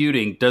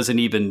computing doesn't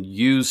even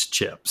use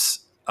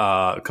chips,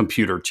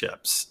 computer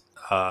chips.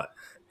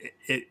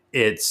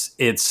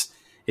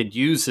 It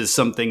uses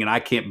something, and I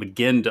can't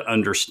begin to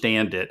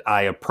understand it.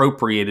 I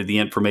appropriated the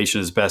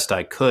information as best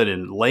I could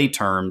in lay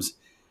terms,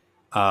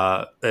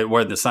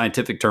 where the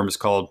scientific term is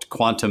called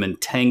quantum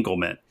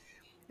entanglement.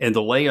 And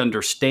the lay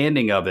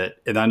understanding of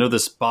it, and I know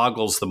this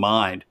boggles the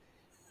mind,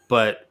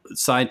 but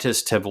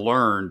scientists have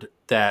learned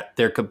that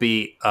there could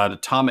be an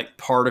atomic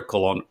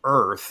particle on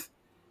Earth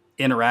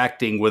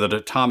interacting with an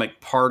atomic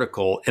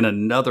particle in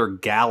another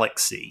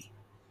galaxy,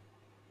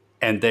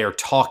 and they are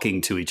talking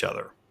to each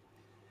other.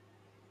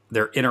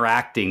 They're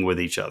interacting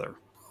with each other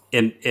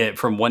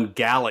from one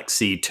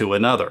galaxy to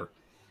another,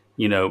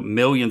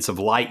 millions of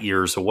light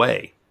years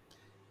away.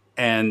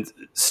 And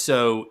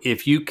so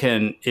if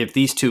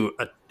these two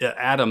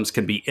atoms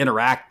can be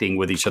interacting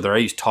with each other, I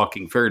use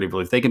talking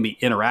figuratively, if they can be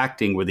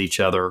interacting with each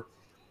other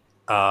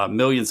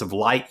millions of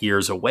light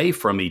years away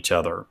from each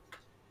other,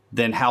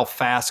 then how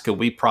fast could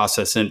we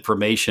process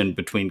information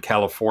between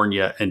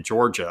California and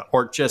Georgia,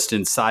 or just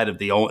inside of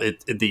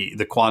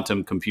the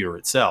quantum computer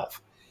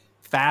itself?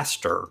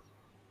 Faster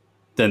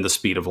than the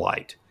speed of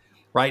light.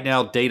 Right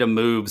now, data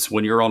moves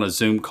when you're on a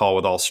Zoom call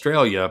with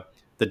Australia.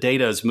 The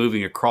data is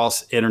moving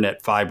across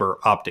internet fiber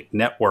optic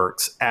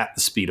networks at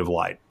the speed of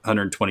light,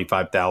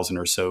 125,000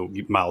 or so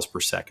miles per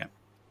second.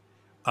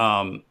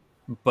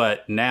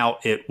 But now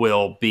it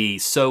will be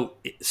so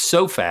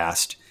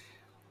fast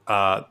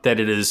that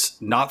it is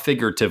not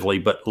figuratively,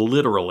 but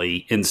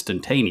literally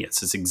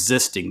instantaneous. It's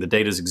existing. The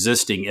data is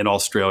existing in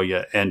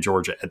Australia and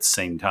Georgia at the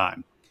same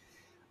time.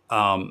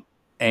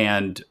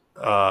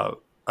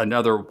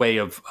 Another way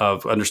of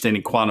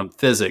understanding quantum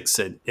physics,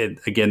 and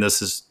again,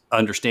 this is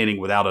understanding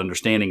without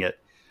understanding it,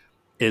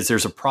 is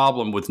there's a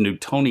problem with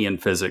Newtonian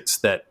physics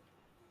that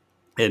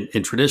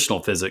in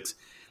traditional physics,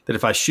 that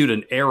if I shoot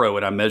an arrow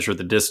and I measure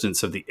the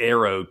distance of the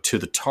arrow to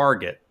the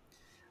target,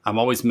 I'm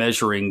always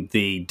measuring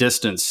the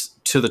distance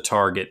to the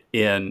target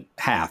in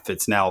half.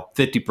 It's now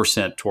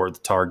 50% toward the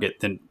target,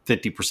 then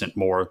 50%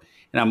 more,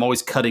 and I'm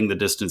always cutting the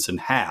distance in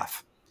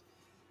half.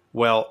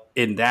 Well,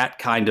 in that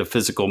kind of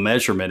physical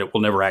measurement, it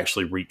will never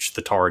actually reach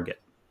the target.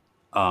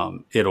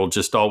 It'll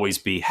just always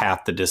be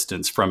half the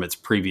distance from its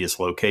previous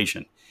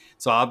location.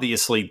 So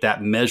obviously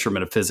that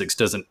measurement of physics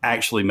doesn't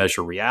actually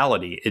measure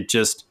reality. It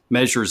just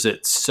measures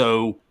it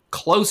so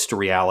close to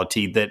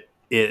reality that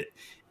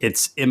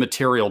its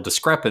immaterial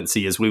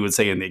discrepancy, as we would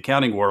say in the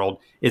accounting world,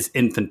 is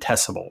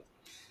infinitesimal.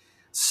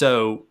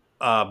 So,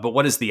 but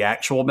what is the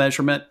actual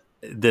measurement?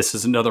 This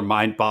is another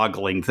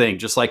mind-boggling thing.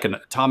 Just like an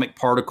atomic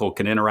particle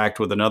can interact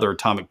with another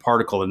atomic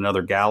particle in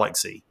another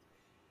galaxy,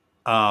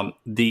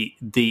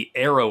 the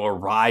arrow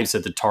arrives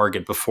at the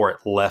target before it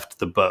left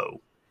the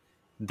bow.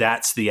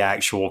 That's the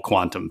actual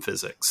quantum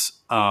physics.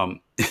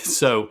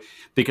 So,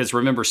 because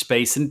remember,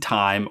 space and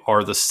time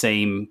are the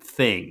same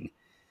thing.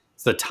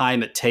 The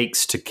time it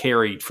takes to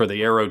carry for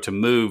the arrow to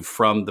move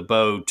from the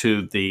bow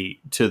to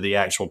the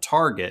actual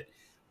target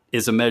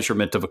is a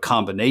measurement of a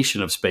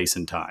combination of space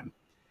and time.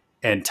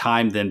 And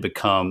time then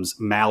becomes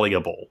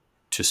malleable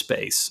to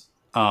space.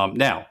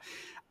 Now,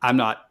 I'm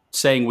not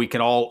saying we can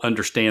all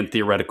understand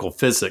theoretical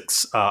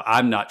physics.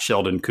 I'm not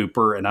Sheldon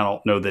Cooper, and I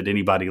don't know that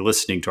anybody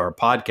listening to our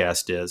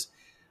podcast is.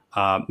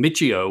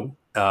 Michio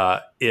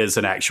is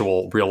an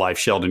actual real-life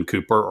Sheldon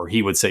Cooper, or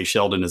he would say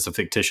Sheldon is a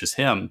fictitious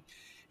him.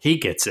 He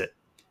gets it.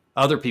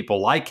 Other people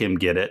like him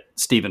get it.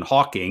 Stephen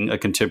Hawking, a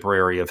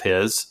contemporary of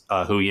his,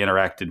 who he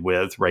interacted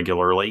with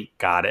regularly,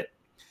 got it.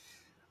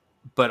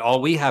 But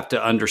all we have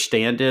to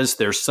understand is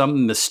there's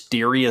some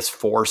mysterious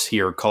force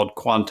here called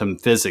quantum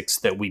physics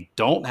that we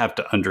don't have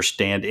to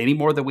understand any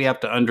more than we have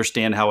to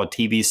understand how a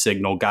TV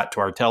signal got to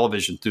our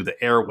television through the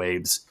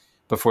airwaves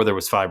before there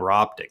was fiber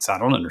optics. I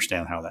don't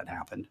understand how that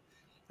happened.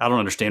 I don't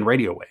understand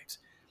radio waves.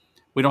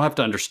 We don't have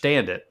to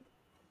understand it.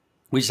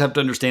 We just have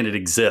to understand it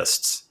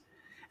exists.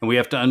 And we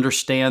have to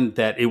understand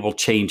that it will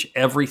change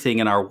everything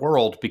in our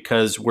world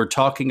because we're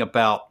talking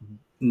about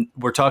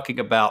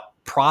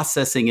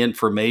processing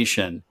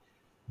information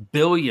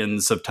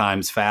billions of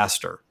times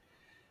faster,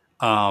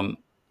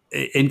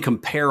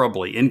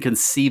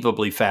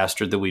 inconceivably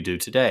faster than we do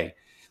today.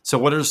 So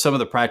what are some of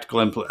the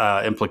practical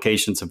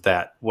implications of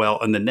that? Well,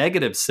 in the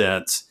negative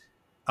sense,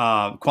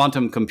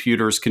 quantum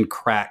computers can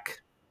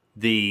crack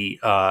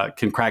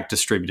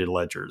distributed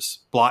ledgers.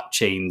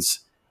 Blockchains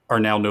are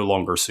now no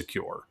longer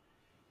secure.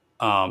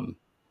 And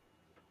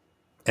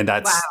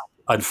that's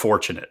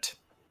unfortunate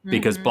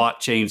because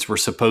blockchains were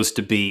supposed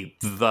to be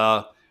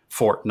the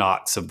Fort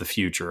Knox of the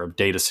future of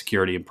data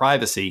security and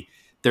privacy.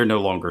 They're no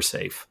longer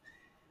safe.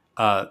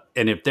 And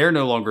if they're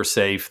no longer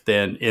safe,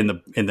 then in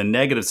the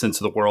negative sense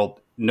of the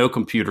world, no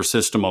computer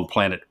system on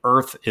planet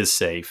Earth is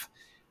safe.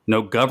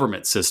 No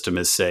government system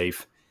is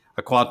safe.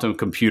 A quantum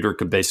computer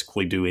can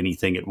basically do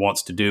anything it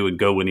wants to do and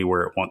go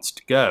anywhere it wants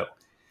to go.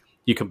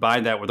 You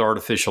combine that with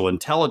artificial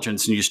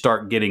intelligence and you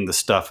start getting the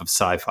stuff of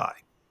sci-fi.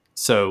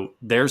 So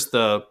there's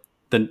the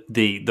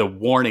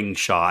warning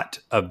shot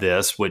of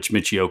this, which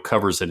Michio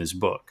covers in his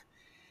book.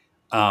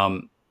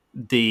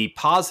 The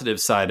positive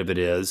side of it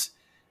is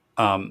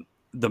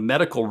the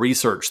medical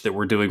research that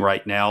we're doing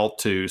right now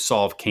to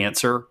solve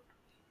cancer.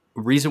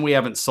 The reason we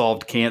haven't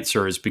solved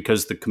cancer is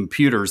because the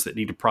computers that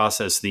need to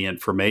process the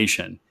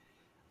information,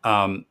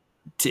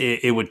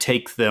 it would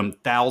take them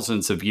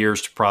thousands of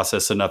years to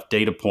process enough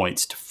data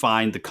points to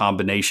find the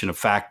combination of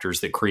factors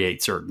that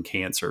create certain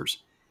cancers,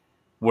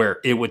 where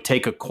it would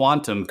take a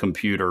quantum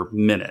computer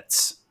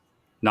minutes,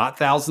 not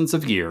thousands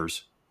of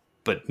years,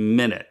 but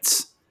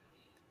minutes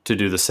to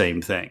do the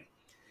same thing.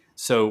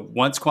 So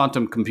once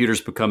quantum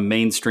computers become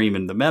mainstream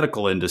in the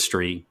medical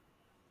industry,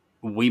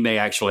 we may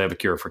actually have a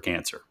cure for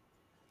cancer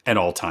and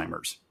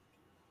Alzheimer's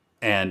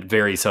and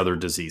various other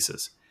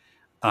diseases.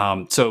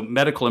 So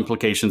medical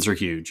implications are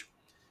huge.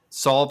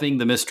 Solving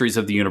the mysteries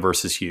of the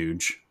universe is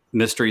huge.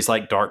 Mysteries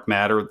like dark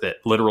matter that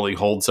literally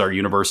holds our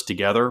universe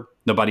together.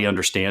 Nobody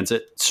understands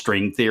it.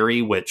 String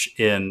theory, which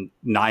in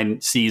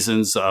 9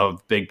 seasons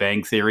of Big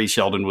Bang Theory,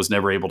 Sheldon was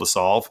never able to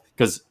solve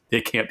because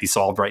it can't be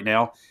solved right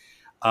now.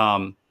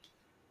 A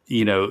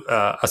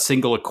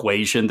single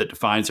equation that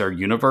defines our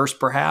universe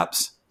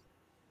perhaps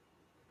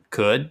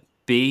could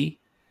be,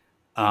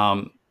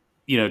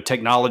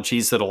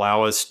 technologies that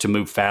allow us to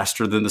move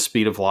faster than the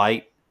speed of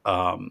light.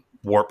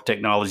 Warp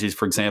technologies,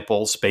 for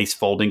example, space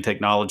folding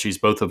technologies,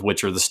 both of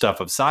which are the stuff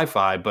of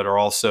sci-fi, but are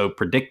also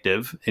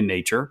predictive in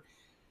nature,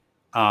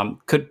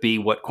 could be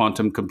what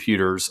quantum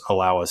computers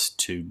allow us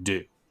to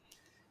do.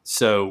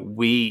 So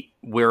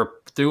we're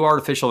through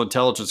artificial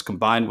intelligence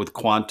combined with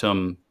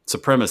quantum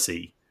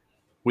supremacy,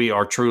 we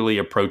are truly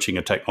approaching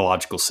a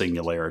technological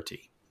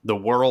singularity. The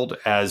world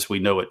as we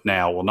know it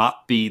now will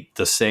not be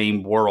the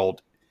same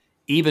world,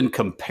 even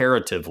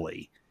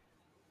comparatively,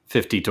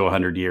 50 to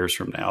 100 years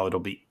from now. It'll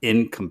be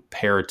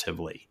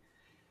incomparatively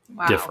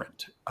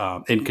different,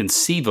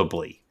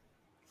 inconceivably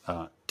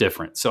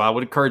different. So I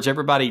would encourage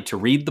everybody to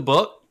read the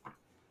book.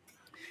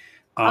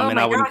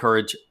 I would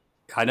encourage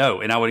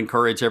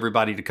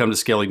everybody to come to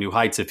Scaling New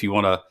Heights if you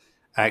want to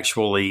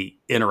actually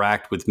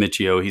interact with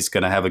Michio. He's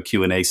going to have a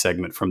Q&A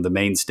segment from the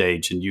main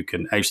stage, and you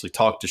can actually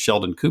talk to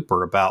Sheldon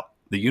Cooper about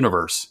the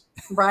universe.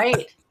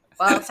 Right.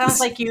 Well, it sounds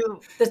like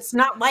it's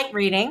not light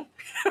reading.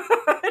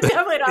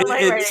 Definitely not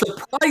light reading. It's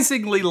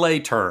surprisingly lay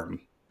term.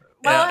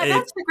 Well, and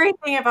that's the great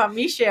thing about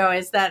Michio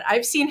is that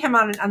I've seen him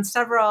on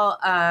several,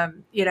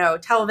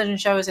 television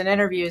shows and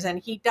interviews, and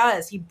he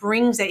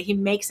brings it, he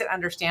makes it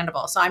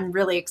understandable. So I'm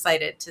really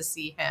excited to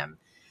see him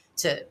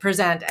to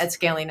present at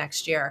Scaling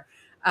next year.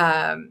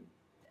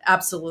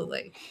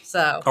 Absolutely.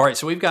 So, all right.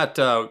 So we've got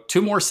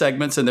 2 more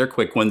segments, and they're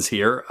quick ones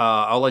here.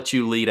 I'll let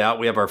you lead out.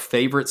 We have our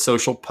favorite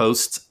social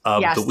posts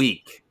of the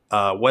week.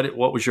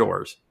 What was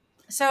yours?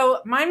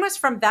 So mine was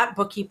from That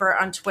Bookkeeper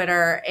on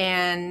Twitter,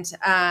 and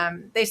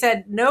they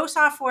said no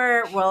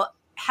software will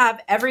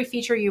have every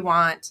feature you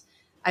want.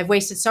 I've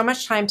wasted so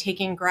much time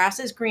taking grass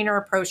is greener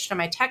approach to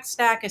my tech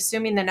stack,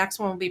 assuming the next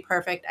one will be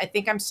perfect. I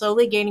think I'm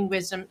slowly gaining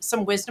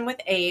some wisdom with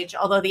age,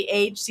 although the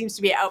age seems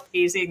to be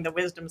outpacing the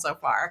wisdom so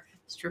far.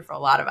 It's true for a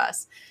lot of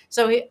us.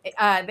 So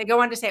they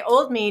go on to say,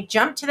 old me,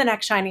 jump to the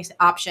next shiny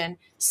option,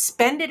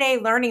 spend a day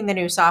learning the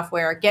new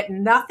software, get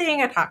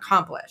nothing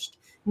accomplished.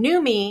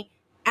 New me,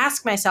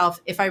 ask myself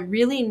if I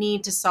really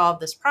need to solve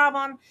this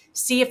problem,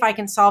 see if I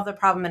can solve the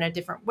problem in a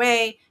different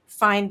way,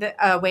 find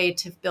a way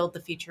to build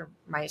the feature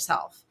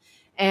myself.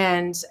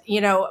 And,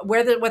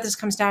 what this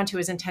comes down to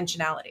is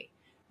intentionality,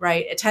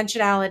 right?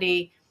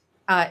 Intentionality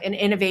and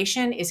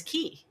innovation is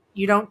key.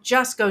 You don't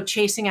just go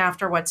chasing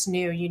after what's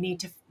new. You need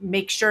to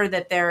make sure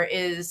that there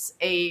is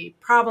a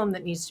problem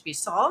that needs to be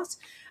solved,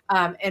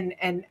 and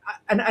an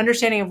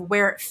understanding of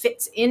where it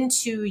fits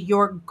into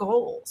your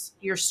goals,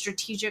 your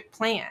strategic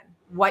plan,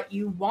 what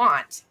you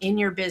want in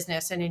your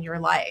business and in your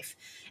life.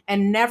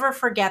 And never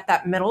forget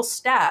that middle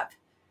step,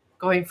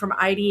 going from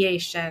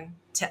ideation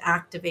to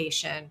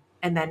activation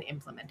and then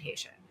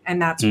implementation.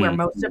 And that's where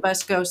most of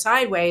us go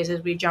sideways,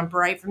 as we jump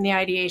right from the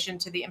ideation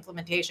to the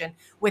implementation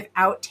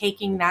without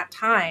taking that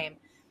time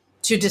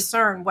to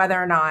discern whether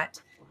or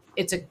not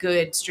it's a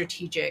good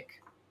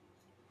strategic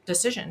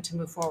decision to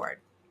move forward.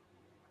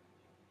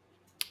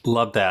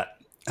 Love that.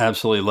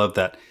 Absolutely love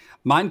that.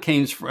 Mine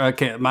comes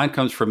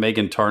from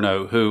Megan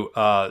Tarnow, who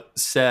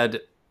said,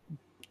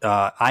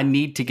 I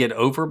need to get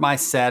over my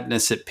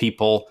sadness at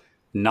people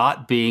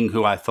not being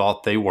who I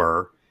thought they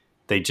were.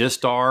 They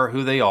just are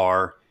who they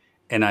are,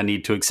 and I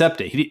need to accept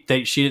it.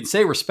 She didn't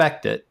say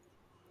respect it,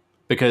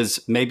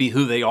 because maybe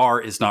who they are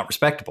is not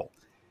respectable.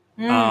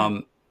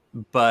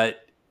 But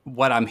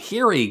what I'm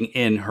hearing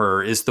in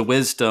her is the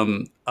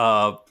wisdom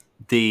of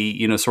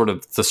the, sort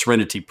of the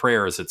serenity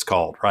prayer, as it's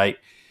called, right?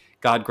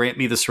 God, grant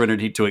me the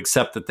serenity to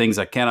accept the things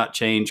I cannot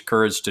change,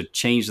 courage to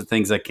change the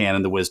things I can,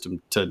 and the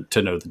wisdom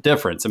to know the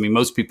difference. I mean,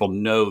 most people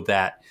know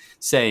that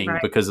saying,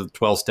 right, because of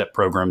 12-step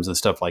programs and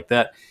stuff like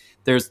that.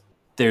 There's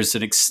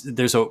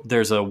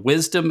a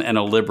wisdom and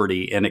a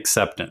liberty in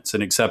acceptance,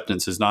 and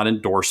acceptance is not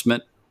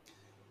endorsement,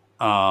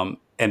 and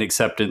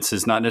acceptance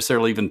is not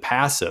necessarily even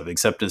passive.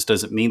 Acceptance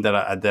doesn't mean that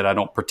I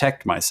don't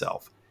protect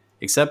myself.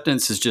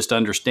 Acceptance is just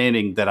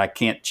understanding that I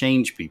can't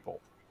change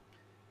people,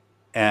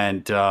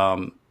 and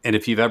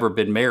if you've ever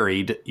been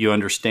married, you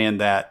understand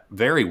that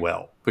very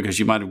well, because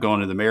you might have gone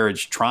into the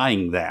marriage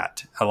trying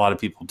that. A lot of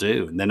people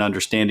do, and then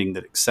understanding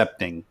that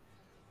accepting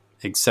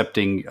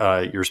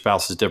your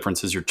spouse's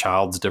differences, your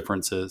child's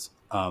differences,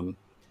 and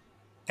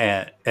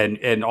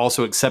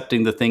also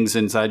accepting the things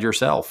inside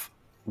yourself,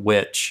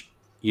 which,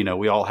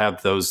 we all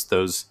have those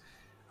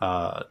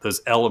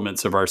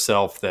elements of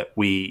ourself that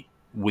we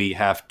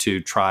have to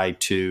try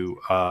to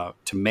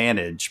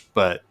manage,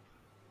 but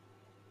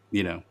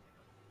we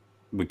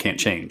can't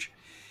change.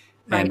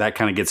 Right. And that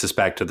kind of gets us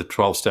back to the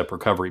 12-step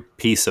recovery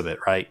piece of it,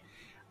 right?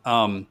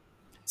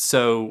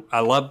 So I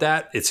love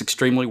that. It's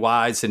extremely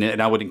wise.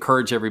 And I would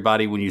encourage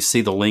everybody, when you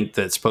see the link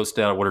that's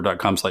posted out at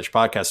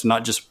woodard.com/podcast,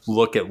 not just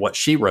look at what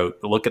she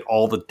wrote, but look at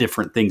all the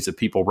different things that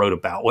people wrote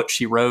about what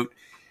she wrote.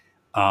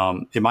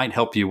 It might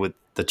help you with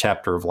the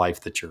chapter of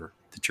life that you're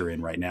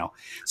in right now.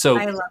 So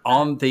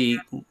on the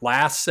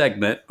last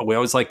segment, we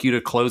always like you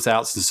to close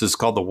out, since this is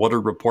called the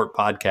Woodard Report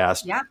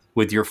podcast,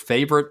 with your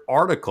favorite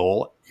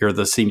article. You're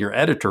the senior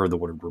editor of the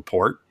Woodard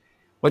Report.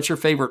 What's your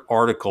favorite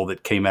article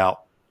that came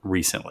out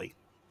recently?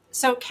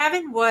 So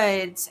Kevin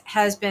Woods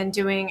has been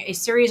doing a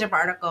series of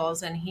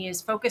articles, and he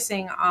is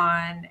focusing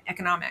on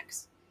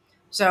economics.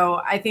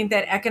 So I think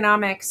that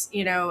economics,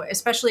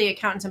 especially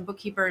accountants and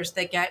bookkeepers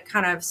that get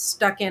kind of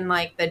stuck in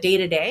like the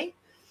day-to-day,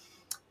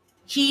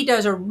 he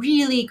does a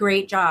really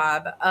great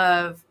job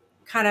of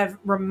kind of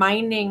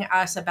reminding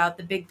us about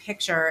the big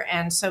picture.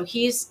 And so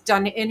he's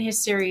done in his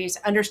series,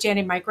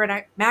 Understanding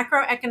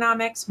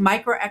Macroeconomics,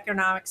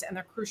 Microeconomics, and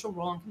their Crucial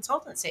Role in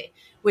Consultancy,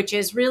 which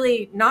is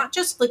really not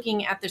just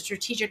looking at the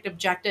strategic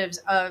objectives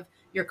of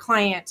your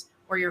client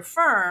or your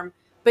firm,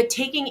 but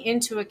taking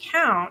into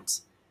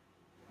account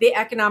the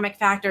economic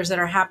factors that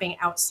are happening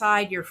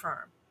outside your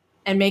firm,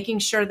 and making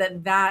sure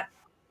that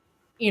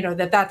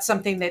that's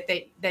something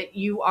that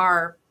you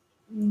are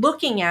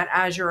looking at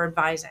as you're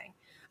advising.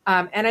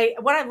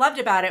 What I loved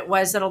about it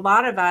was that a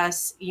lot of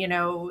us,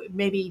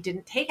 maybe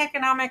didn't take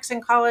economics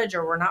in college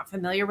or were not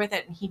familiar with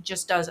it. And he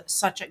just does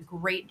such a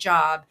great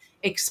job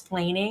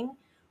explaining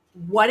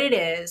what it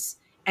is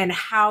and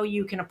how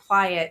you can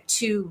apply it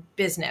to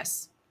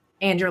business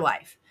and your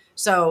life.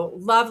 So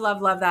love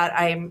that.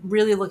 I'm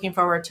really looking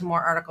forward to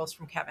more articles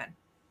from Kevin.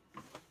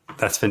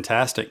 That's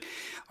fantastic.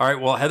 All right.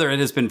 Well, Heather, it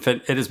has been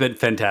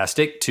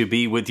fantastic to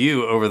be with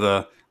you over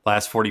the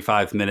last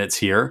 45 minutes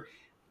here.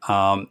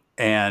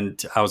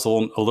 And I was a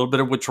little bit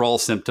of withdrawal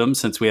symptoms,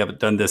 since we haven't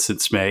done this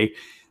since May.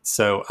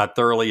 So I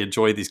thoroughly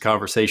enjoy these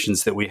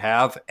conversations that we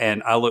have,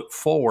 and I look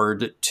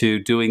forward to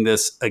doing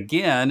this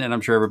again. And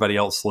I'm sure everybody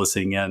else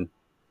listening in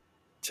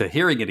to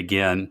hearing it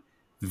again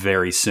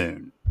very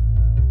soon.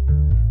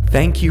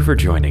 Thank you for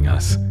joining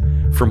us.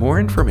 For more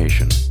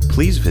information,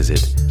 please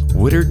visit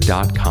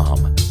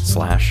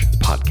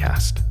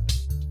woodard.com/podcast.